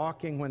they're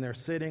walking, when they're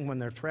sitting, when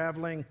they're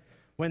traveling,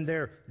 when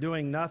they're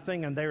doing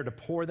nothing, and they are to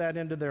pour that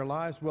into their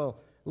lives. Well,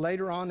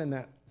 later on in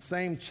that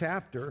same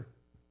chapter,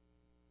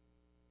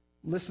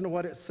 listen to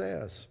what it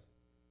says.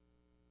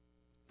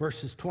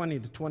 Verses 20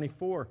 to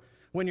 24.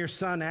 When your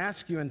son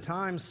asks you in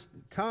times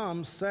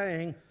come,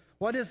 saying,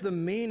 what is the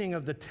meaning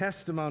of the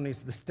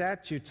testimonies, the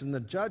statutes, and the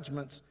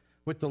judgments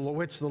which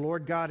the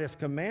Lord God has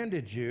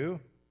commanded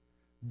you,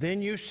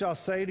 then you shall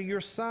say to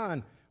your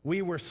son,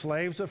 we were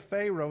slaves of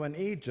Pharaoh in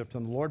Egypt,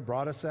 and the Lord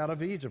brought us out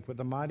of Egypt with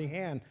a mighty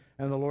hand,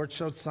 and the Lord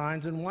showed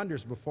signs and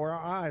wonders before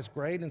our eyes,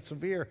 great and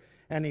severe,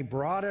 and he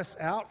brought us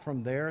out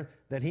from there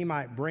that he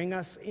might bring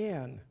us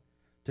in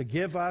to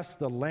give us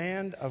the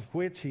land of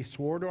which he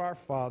swore to our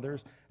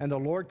fathers. And the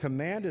Lord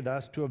commanded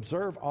us to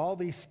observe all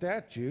these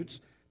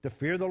statutes, to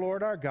fear the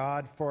Lord our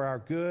God for our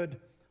good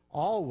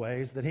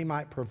always, that he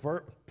might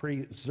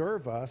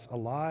preserve us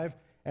alive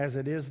as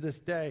it is this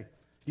day.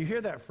 You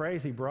hear that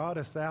phrase, he brought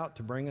us out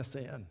to bring us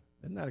in.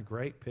 Isn't that a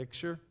great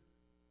picture?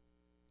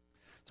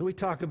 So we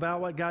talk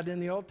about what God did in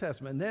the Old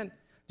Testament. And then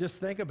just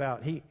think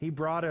about it. He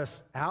brought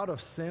us out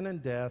of sin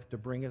and death to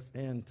bring us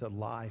into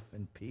life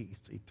and peace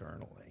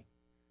eternally.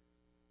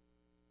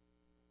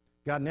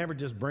 God never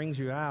just brings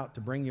you out to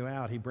bring you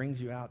out. He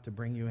brings you out to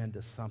bring you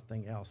into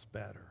something else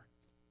better.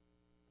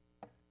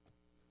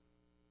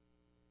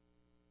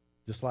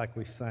 Just like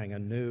we sang, a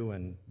new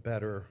and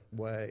better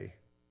way.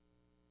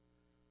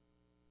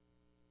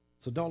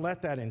 So don't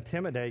let that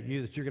intimidate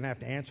you that you're going to have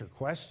to answer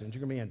questions. You're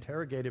going to be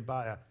interrogated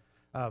by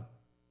a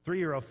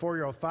 3-year-old,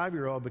 4-year-old,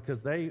 5-year-old because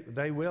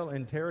they will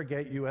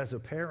interrogate you as a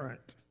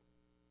parent.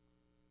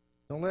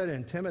 Don't let it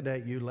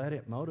intimidate you. Let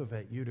it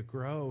motivate you to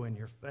grow in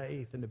your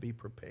faith and to be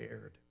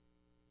prepared.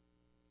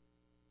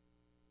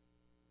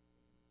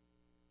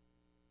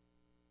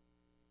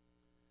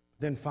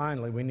 Then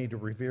finally, we need to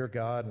revere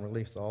God and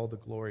release all the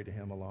glory to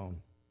Him alone.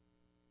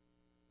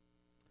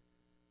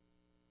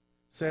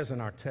 It says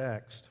in our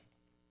text,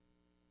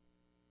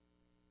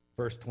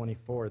 verse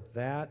 24,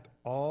 that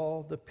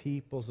all the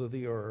peoples of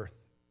the earth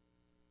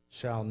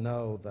shall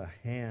know the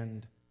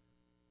hand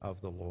of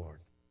the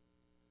Lord.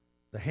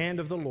 The hand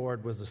of the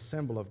Lord was a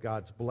symbol of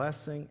God's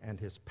blessing and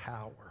His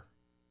power.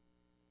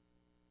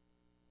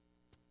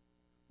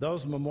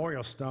 Those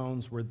memorial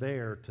stones were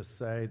there to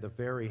say the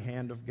very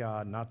hand of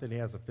God, not that He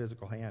has a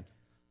physical hand,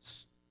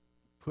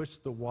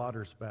 pushed the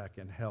waters back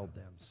and held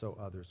them so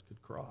others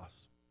could cross.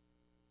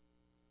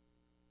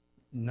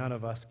 None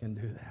of us can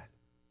do that.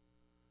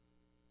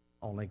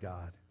 Only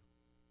God.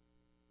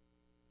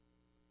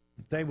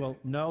 They will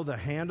know the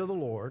hand of the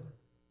Lord,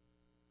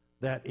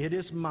 that it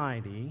is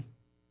mighty,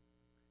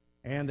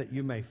 and that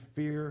you may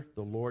fear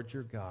the Lord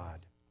your God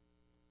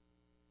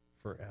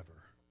forever.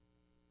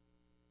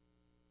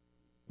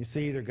 You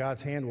see, either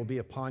God's hand will be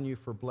upon you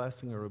for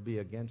blessing or it will be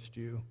against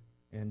you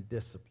in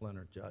discipline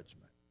or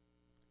judgment.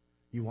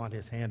 You want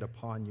His hand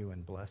upon you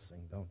in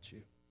blessing, don't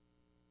you?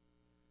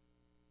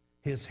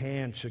 His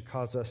hand should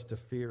cause us to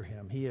fear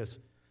Him. He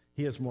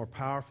is more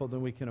powerful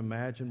than we can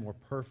imagine, more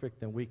perfect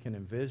than we can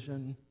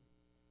envision.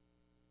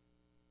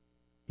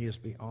 He is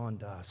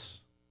beyond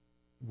us.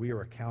 We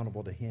are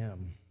accountable to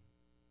Him.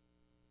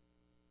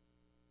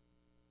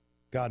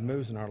 God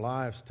moves in our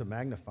lives to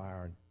magnify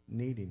our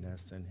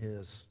neediness and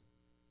His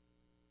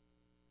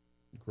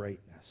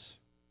greatness.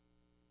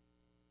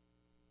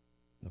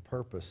 And the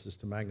purpose is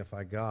to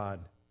magnify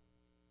God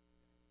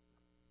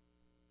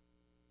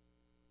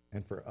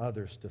and for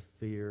others to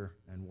fear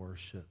and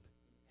worship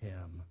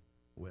Him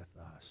with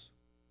us.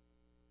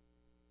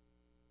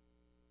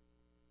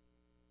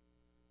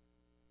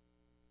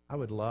 I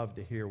would love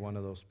to hear one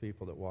of those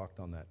people that walked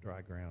on that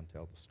dry ground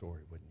tell the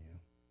story, wouldn't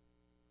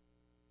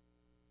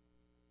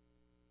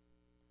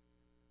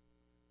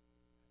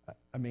you?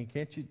 I mean,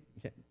 can't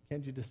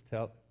you just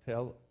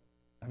tell?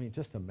 I mean,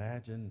 just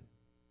imagine,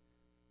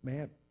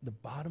 man, the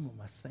bottom of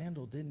my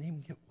sandal didn't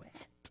even get wet.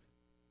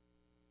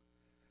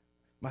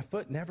 My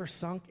foot never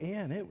sunk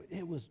in.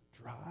 It was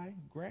dry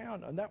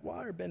ground, and that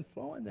water had been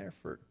flowing there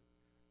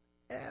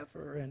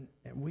forever. And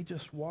we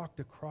just walked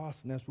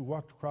across, and as we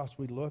walked across,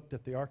 we looked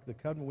at the Ark of the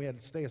Covenant. We had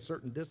to stay a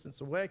certain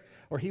distance away,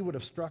 or He would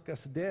have struck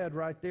us dead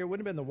right there. It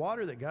wouldn't have been the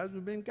water that got us, it would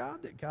have been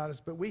God that got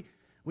us. But we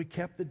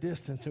kept the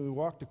distance, and we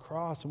walked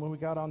across, and when we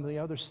got on the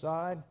other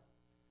side,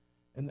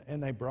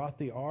 and they brought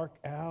the ark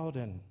out,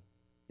 and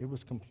it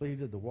was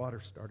completed, the water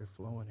started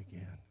flowing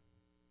again.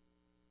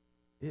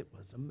 It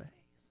was amazing.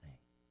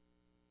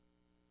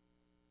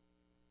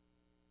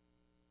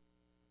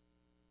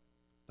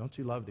 Don't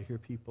you love to hear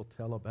people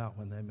tell about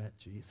when they met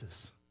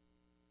Jesus?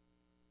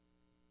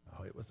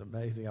 Oh, it was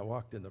amazing. I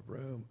walked in the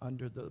room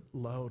under the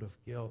load of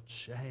guilt,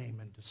 shame,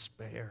 and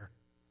despair.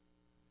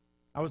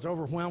 I was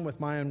overwhelmed with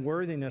my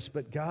unworthiness,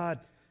 but God,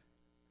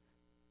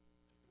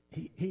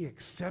 He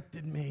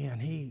accepted me,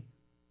 and He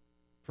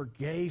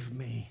forgave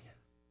me.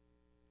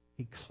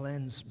 He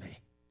cleansed me.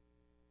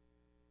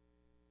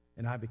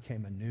 And I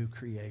became a new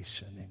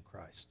creation in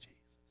Christ Jesus.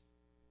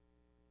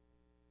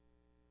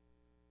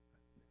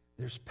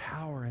 There's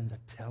power in the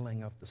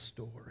telling of the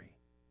story.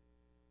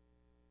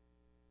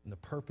 And the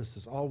purpose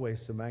is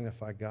always to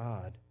magnify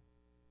God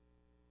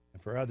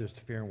and for others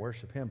to fear and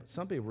worship Him. But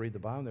some people read the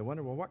Bible and they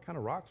wonder, well, what kind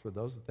of rocks were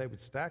those that they would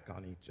stack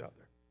on each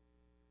other?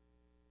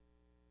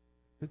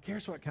 Who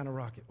cares what kind of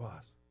rock it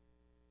was?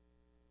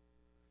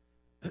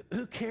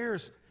 Who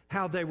cares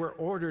how they were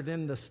ordered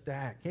in the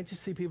stack? Can't you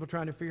see people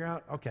trying to figure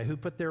out, okay, who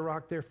put their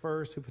rock there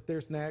first, who put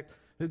theirs next,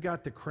 who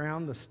got to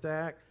crown the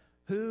stack?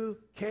 Who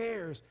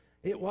cares?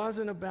 It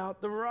wasn't about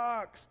the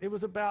rocks. It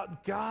was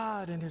about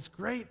God and His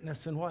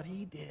greatness and what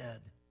He did.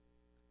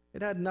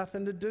 It had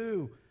nothing to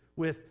do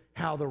with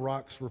how the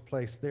rocks were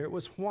placed there. It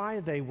was why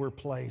they were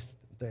placed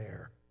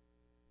there.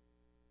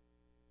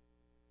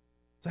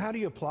 So how do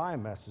you apply a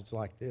message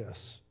like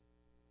this?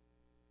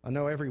 I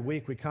know every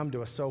week we come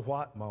to a so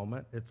what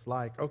moment. It's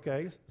like,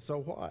 okay, so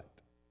what?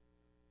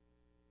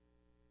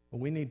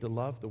 Well, we need to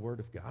love the Word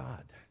of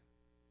God.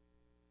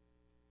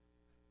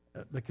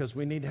 Because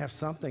we need to have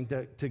something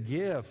to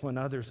give when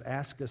others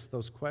ask us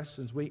those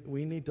questions.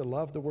 We need to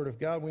love the Word of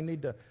God. We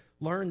need to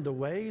learn the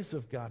ways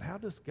of God. How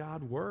does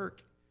God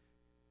work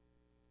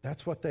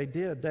That's what they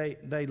did.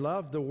 They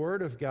loved the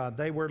Word of God.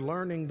 They were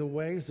learning the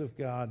ways of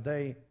God.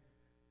 They,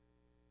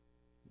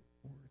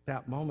 at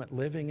that moment,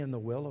 living in the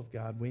will of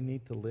God. We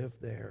need to live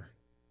there.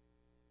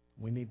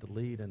 We need to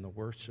lead in the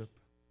worship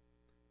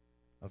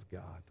of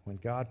God. When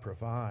God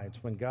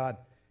provides, when God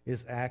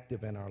is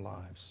active in our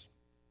lives.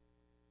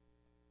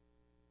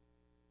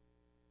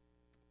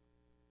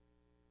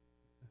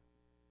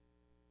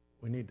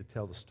 We need to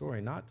tell the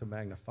story, not to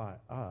magnify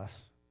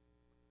us,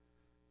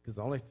 because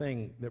the only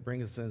thing that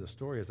brings us into the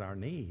story is our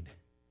need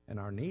and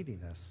our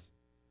neediness.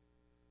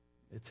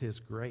 It's His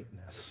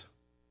greatness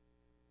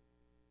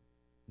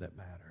that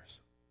matters.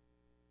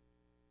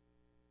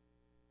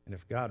 And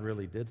if God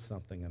really did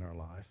something in our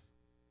life,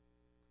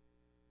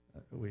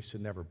 we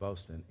should never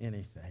boast in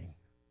anything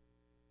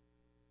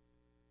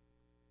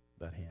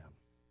but Him.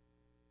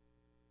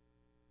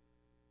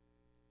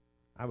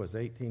 I was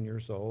 18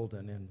 years old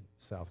and in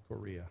South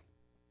Korea.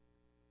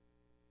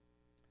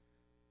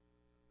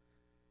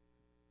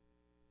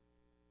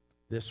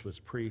 This was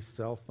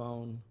pre-cell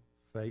phone,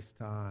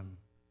 FaceTime,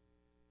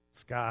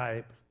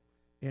 Skype,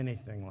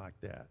 anything like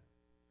that.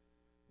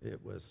 It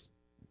was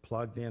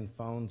plugged in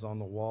phones on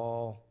the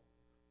wall,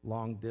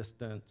 long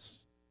distance,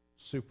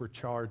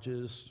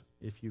 supercharges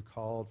if you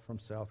called from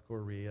South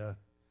Korea.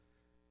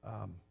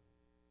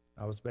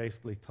 I was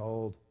basically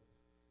told,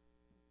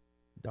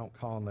 don't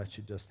call unless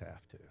you just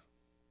have to.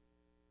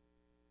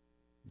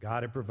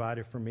 God had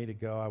provided for me to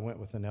go. I went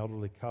with an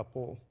elderly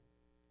couple.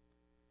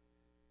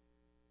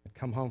 I'd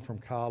come home from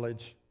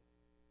college,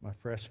 my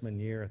freshman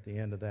year at the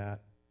end of that,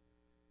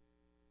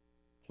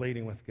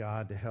 pleading with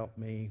God to help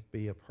me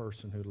be a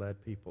person who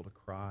led people to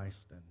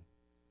Christ, and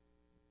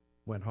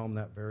went home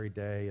that very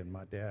day, and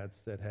my dad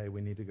said, hey,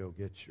 we need to go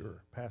get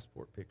your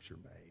passport picture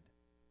made.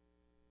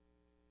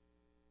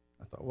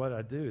 I thought, what'd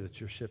I do that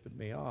you're shipping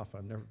me off?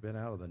 I've never been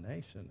out of the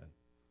nation. And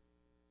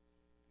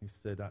he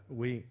said,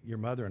 your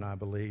mother and I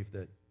believe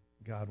that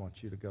God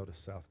wants you to go to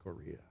South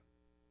Korea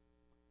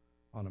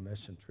on a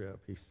mission trip.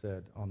 He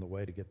said, on the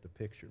way to get the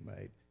picture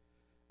made.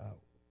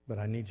 But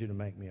I need you to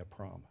make me a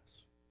promise.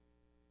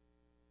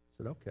 I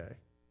said, okay.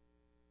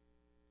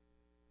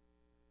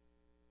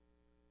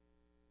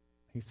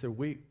 He said,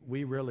 we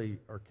really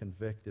are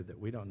convicted that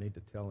we don't need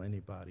to tell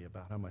anybody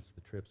about how much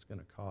the trip's going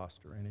to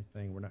cost or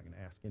anything. We're not going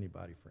to ask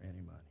anybody for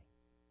any money.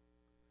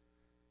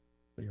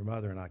 But your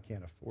mother and I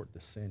can't afford to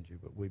send you,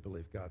 but we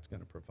believe God's going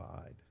to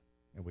provide,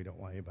 and we don't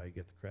want anybody to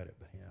get the credit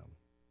but Him.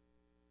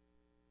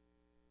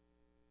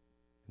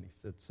 And he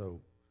said, so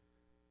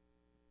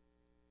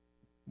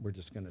we're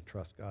just going to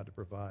trust God to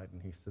provide.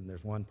 And he said,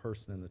 there's one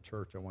person in the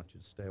church I want you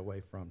to stay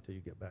away from until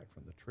you get back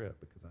from the trip,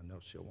 because I know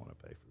she'll want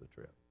to pay for the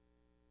trip.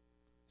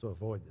 So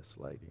avoid this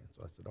lady. And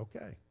so I said,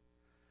 okay,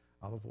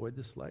 I'll avoid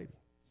this lady.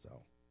 So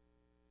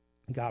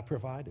God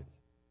provided.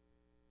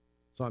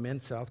 So I'm in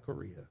South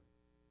Korea.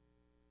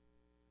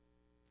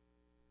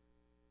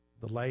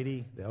 The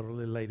lady, the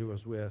elderly lady I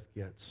was with,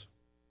 gets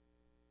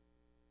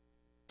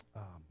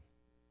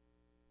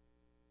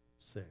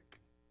sick.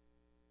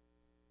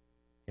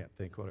 Can't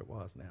think what it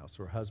was now.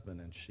 So her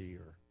husband and she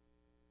are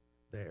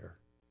there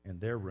in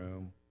their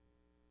room,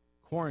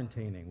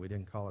 quarantining. We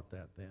didn't call it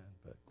that then,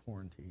 but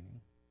quarantining.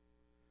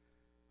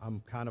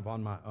 I'm kind of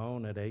on my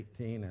own at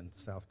 18 in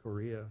South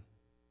Korea,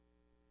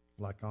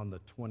 like on the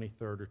 23rd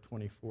or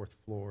 24th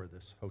floor of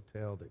this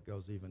hotel that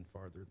goes even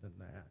farther than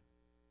that,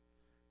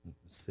 in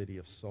the city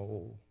of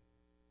Seoul.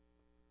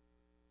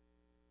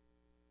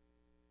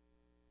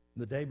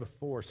 The day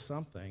before,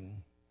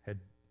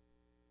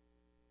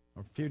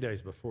 a few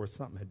days before,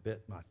 something had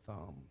bit my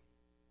thumb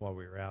while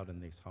we were out in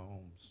these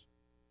homes.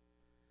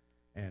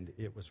 And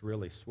it was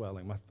really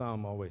swelling. My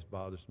thumb always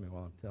bothers me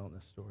while I'm telling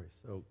this story.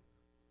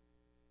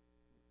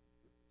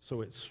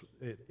 So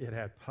it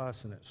had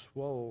pus, and it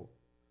swole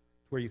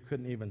to where you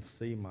couldn't even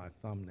see my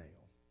thumbnail.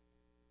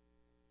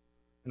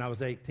 And I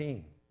was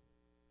 18.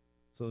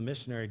 So the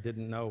missionary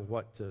didn't know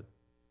what to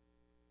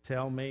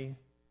tell me.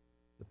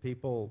 The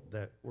people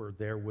that were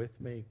there with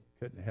me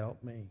couldn't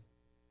help me.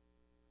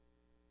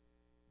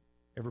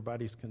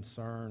 Everybody's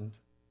concerned,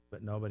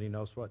 but nobody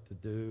knows what to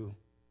do.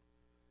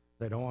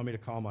 They don't want me to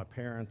call my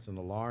parents and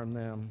alarm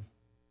them.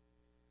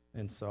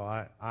 And so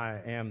I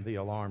am the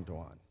alarmed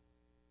one.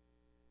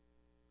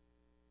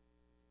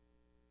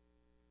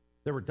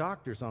 There were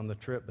doctors on the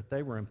trip, but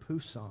they were in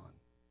Busan.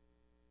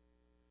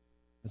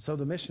 And so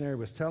the missionary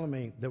was telling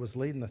me, that was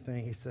leading the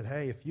thing, he said,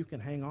 hey, if you can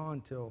hang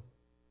on till,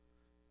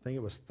 I think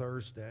it was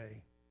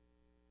Thursday,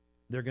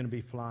 they're going to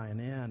be flying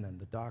in, and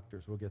the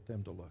doctors will get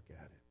them to look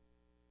at it.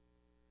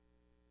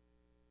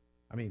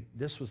 I mean,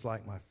 this was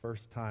like my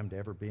first time to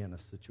ever be in a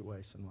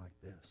situation like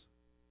this.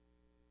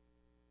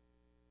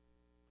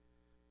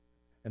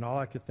 And all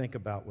I could think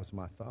about was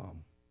my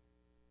thumb.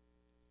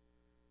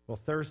 Well,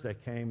 Thursday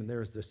came, and there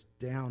was this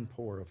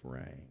downpour of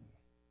rain.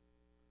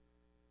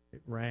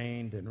 It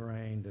rained and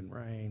rained and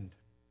rained.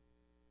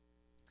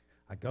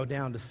 I go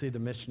down to see the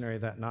missionary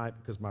that night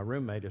because my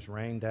roommate is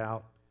rained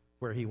out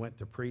where he went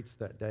to preach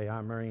that day.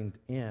 I'm rained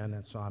in,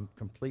 and so I'm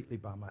completely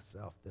by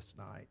myself this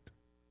night.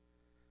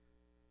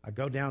 I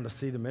go down to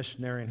see the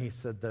missionary, and he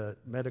said the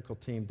medical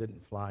team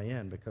didn't fly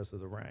in because of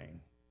the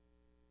rain.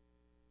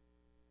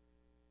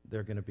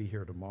 They're going to be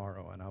here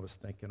tomorrow. And I was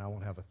thinking, I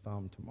won't have a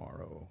thumb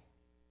tomorrow,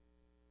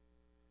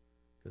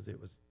 because it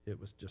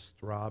was just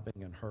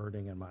throbbing and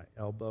hurting, and my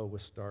elbow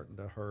was starting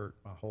to hurt,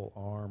 my whole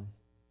arm.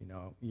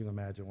 You can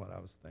imagine what I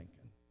was thinking.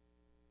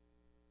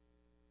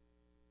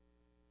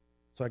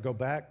 So I go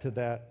back to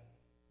that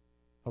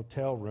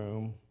hotel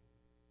room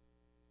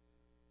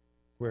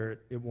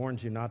where it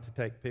warns you not to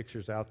take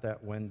pictures out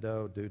that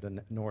window due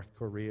to North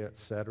Korea, et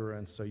cetera.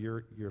 And so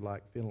you're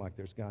like feeling like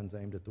there's guns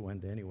aimed at the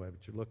window anyway,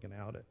 but you're looking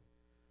out at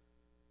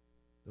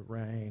the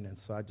rain. And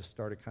so I just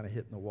started kind of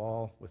hitting the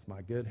wall with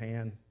my good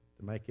hand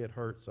to make it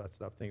hurt. So I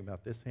stopped thinking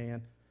about this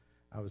hand.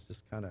 I was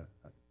just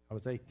I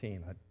was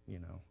 18.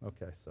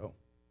 Okay, so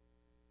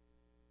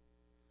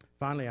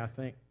finally I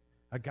think,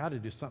 I got to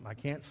do something. I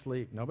can't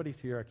sleep. Nobody's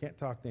here. I can't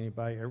talk to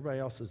anybody. Everybody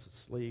else is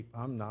asleep.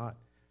 I'm not.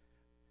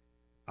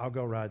 I'll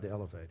go ride the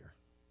elevator.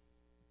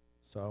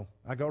 So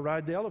I go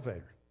ride the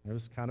elevator. It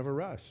was kind of a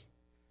rush.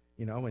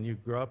 When you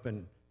grow up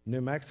in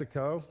New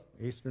Mexico,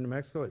 eastern New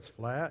Mexico, it's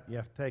flat. You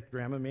have to take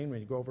Dramamine when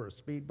you go over a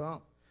speed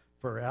bump.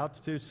 For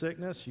altitude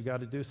sickness, you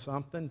got to do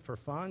something for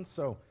fun.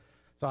 So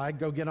I'd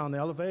go get on the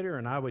elevator,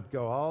 and I would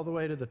go all the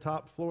way to the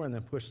top floor and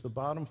then push the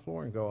bottom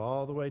floor and go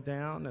all the way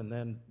down and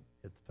then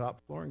hit the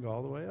top floor and go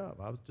all the way up.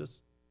 I was just,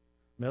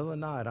 middle of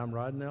the night, I'm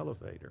riding the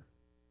elevator.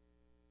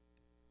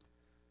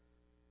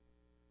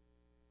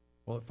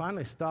 Well, it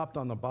finally stopped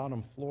on the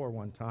bottom floor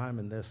one time,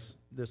 and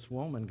this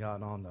woman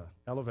got on the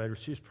elevator.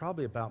 She was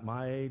probably about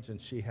my age,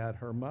 and she had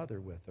her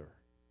mother with her,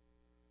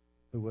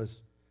 who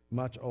was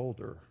much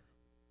older,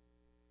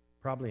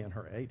 probably in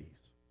her 80s.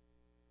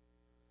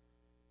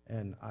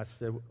 And I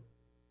said,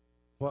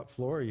 "What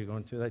floor are you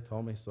going to?" They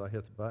told me, so I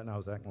hit the button. I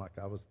was acting like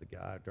I was the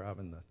guy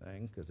driving the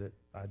thing, because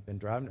I'd been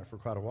driving it for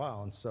quite a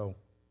while. And so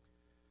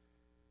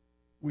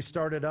we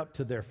started up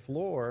to their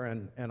floor,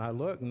 and I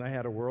looked, and they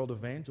had a World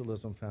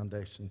Evangelism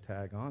Foundation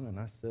tag on, and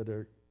I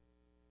said,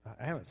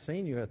 "I haven't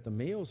seen you at the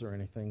meals or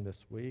anything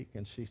this week."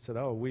 And she said,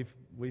 "Oh,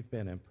 we've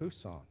been in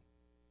Pusan."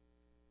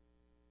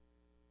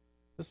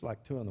 This is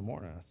like 2 in the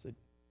morning. I said,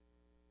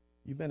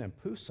 "You've been in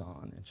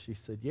Pusan?" And she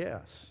said,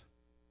 "Yes.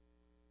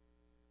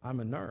 I'm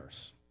a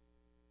nurse.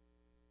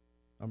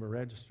 I'm a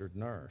registered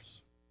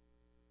nurse."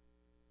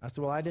 I said,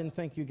 "Well, I didn't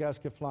think you guys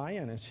could fly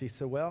in." And she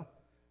said, "Well,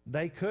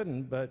 they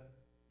couldn't, but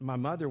my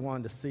mother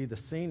wanted to see the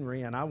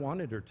scenery, and I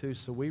wanted her to,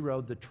 so we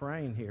rode the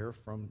train here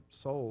from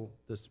Seoul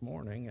this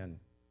morning, and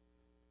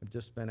I've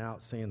just been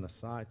out seeing the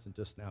sights and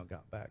just now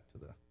got back to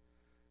the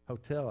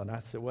hotel." And I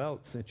said, "Well,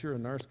 since you're a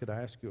nurse, could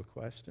I ask you a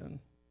question?"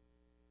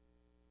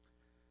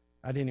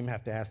 I didn't even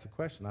have to ask the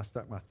question. I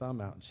stuck my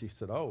thumb out, and she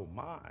said, "Oh,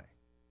 my.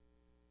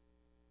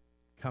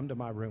 Come to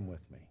my room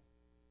with me."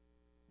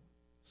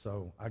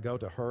 So I go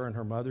to her and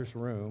her mother's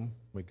room.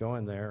 We go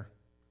in there.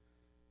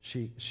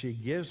 She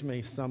gives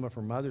me some of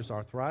her mother's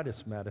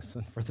arthritis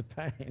medicine for the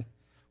pain,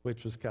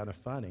 which was kind of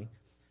funny,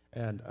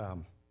 and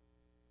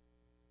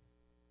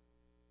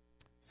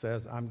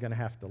says, "I'm going to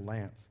have to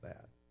lance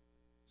that."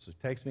 So she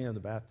takes me in the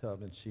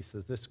bathtub, and she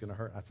says, "This is going to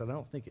hurt." I said, "I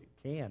don't think it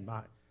can.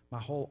 My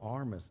whole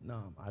arm is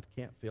numb. I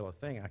can't feel a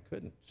thing." I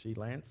couldn't. She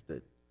lanced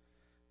it,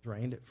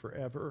 drained it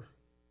forever.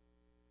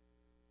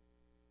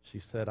 She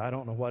said, "I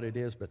don't know what it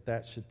is, but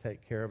that should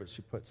take care of it."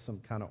 She put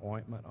some kind of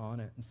ointment on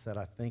it and said,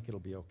 "I think it'll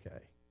be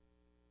okay.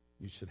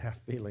 You should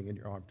have feeling in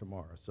your arm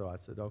tomorrow." So I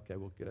said, "Okay,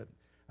 well, good.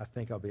 I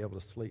think I'll be able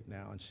to sleep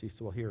now." And she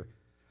said, "Well, here,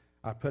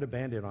 I put a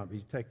Band-Aid on it, but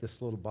you take this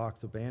little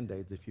box of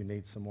Band-Aids if you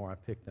need some more. I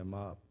picked them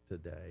up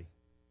today."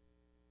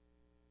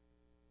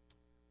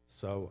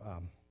 So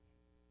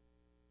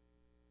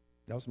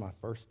that was my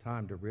first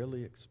time to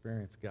really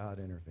experience God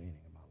intervening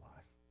in my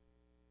life.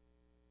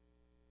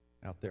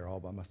 Out there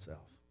all by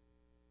myself.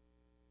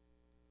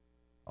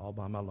 All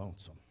by my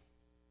lonesome.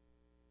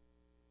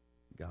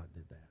 God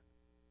did that.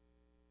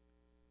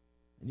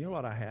 And you know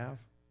what I have?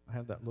 I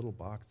have that little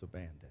box of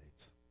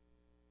Band-Aids.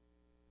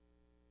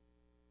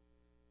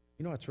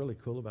 You know what's really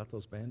cool about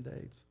those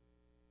Band-Aids?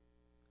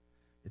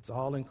 It's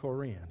all in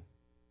Korean,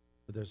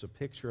 but there's a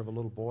picture of a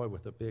little boy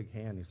with a big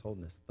hand. He's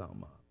holding his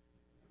thumb up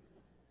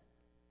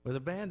with a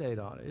Band-Aid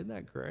on it. Isn't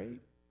that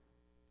great?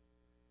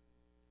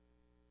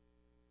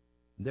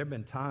 There have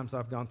been times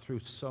I've gone through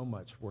so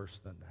much worse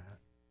than that.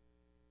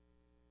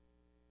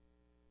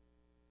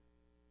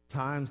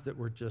 Times that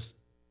were just,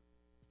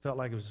 felt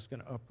like it was just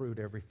going to uproot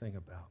everything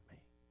about me.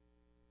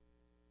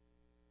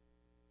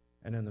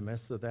 And in the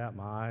midst of that,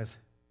 my eyes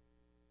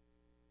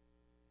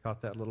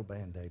caught that little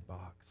Band-Aid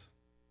box.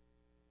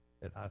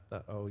 And I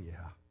thought, oh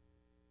yeah,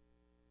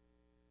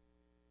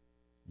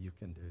 you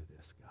can do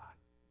this, God.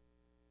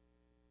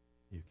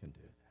 You can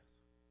do this.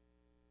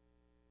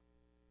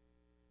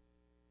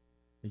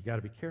 You got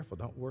to be careful.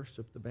 Don't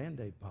worship the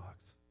Band-Aid box.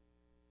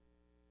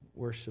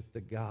 Worship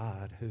the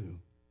God who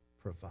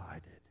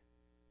provided.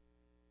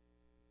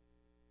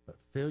 But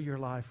fill your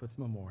life with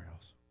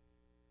memorials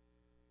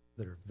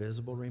that are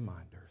visible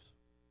reminders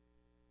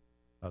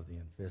of the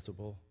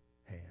invisible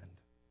hand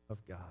of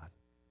God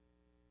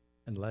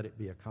and let it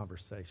be a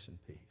conversation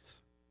piece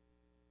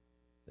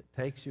that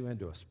takes you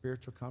into a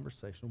spiritual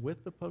conversation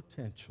with the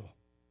potential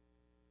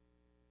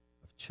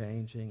of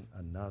changing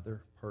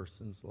another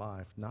person's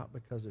life, not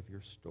because of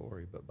your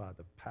story, but by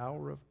the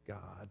power of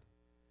God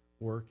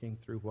working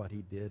through what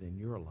he did in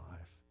your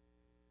life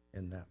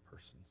in that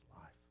person's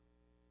life.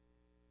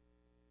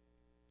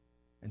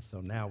 And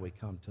so now we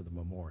come to the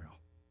memorial.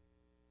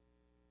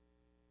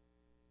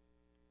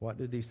 What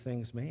do these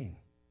things mean?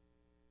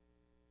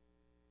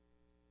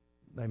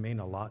 They mean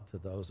a lot to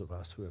those of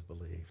us who have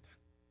believed.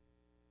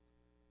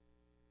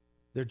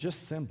 They're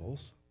just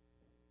symbols,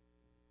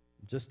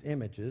 just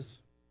images,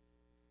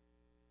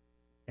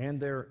 and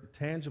they're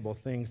tangible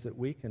things that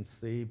we can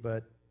see,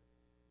 but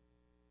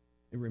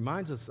it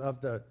reminds us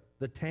of the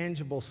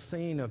tangible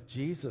scene of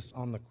Jesus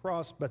on the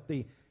cross, but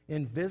the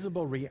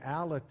invisible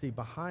reality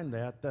behind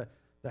that,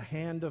 the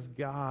hand of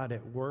God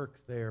at work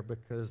there,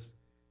 because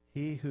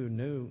he who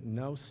knew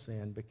no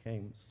sin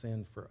became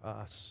sin for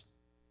us,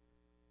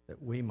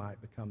 that we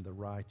might become the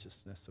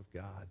righteousness of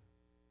God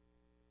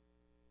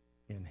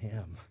in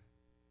him.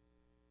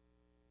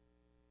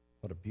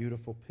 What a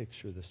beautiful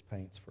picture this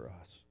paints for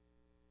us.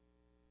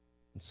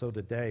 And so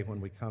today, when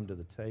we come to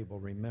the table,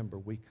 remember,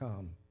 we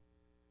come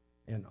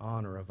in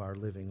honor of our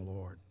living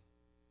Lord,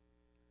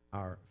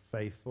 our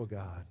faithful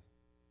God,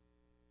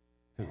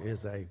 who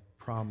is a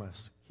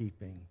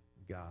promise-keeping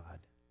God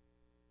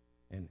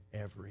in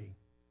every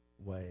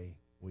way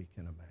we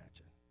can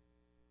imagine.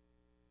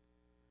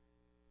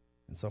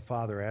 And so,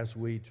 Father, as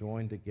we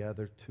join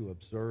together to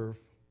observe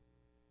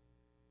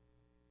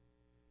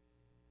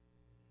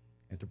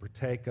and to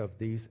partake of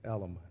these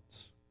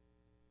elements,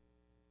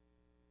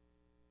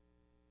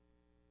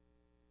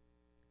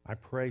 I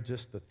pray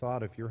just the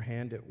thought of your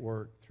hand at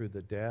work through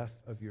the death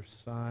of your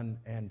Son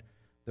and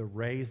the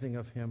raising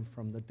of him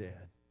from the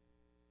dead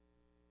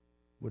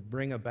would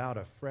bring about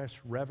a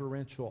fresh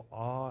reverential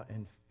awe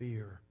and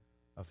fear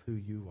of who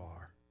you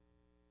are.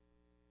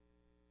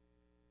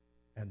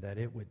 And that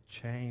it would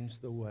change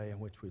the way in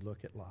which we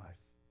look at life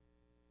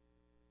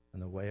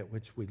and the way in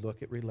which we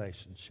look at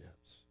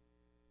relationships.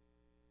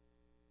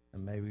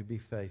 And may we be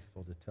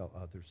faithful to tell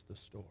others the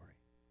story.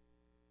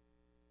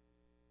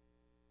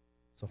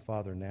 So,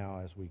 Father,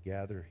 now as we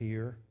gather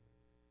here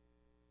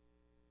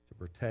to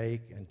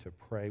partake and to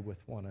pray with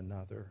one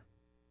another,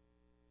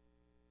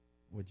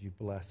 would you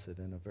bless it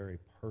in a very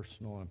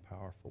personal and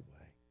powerful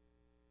way?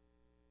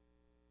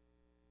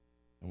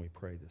 And we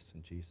pray this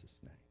in Jesus'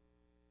 name.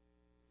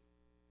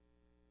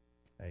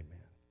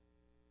 Amen.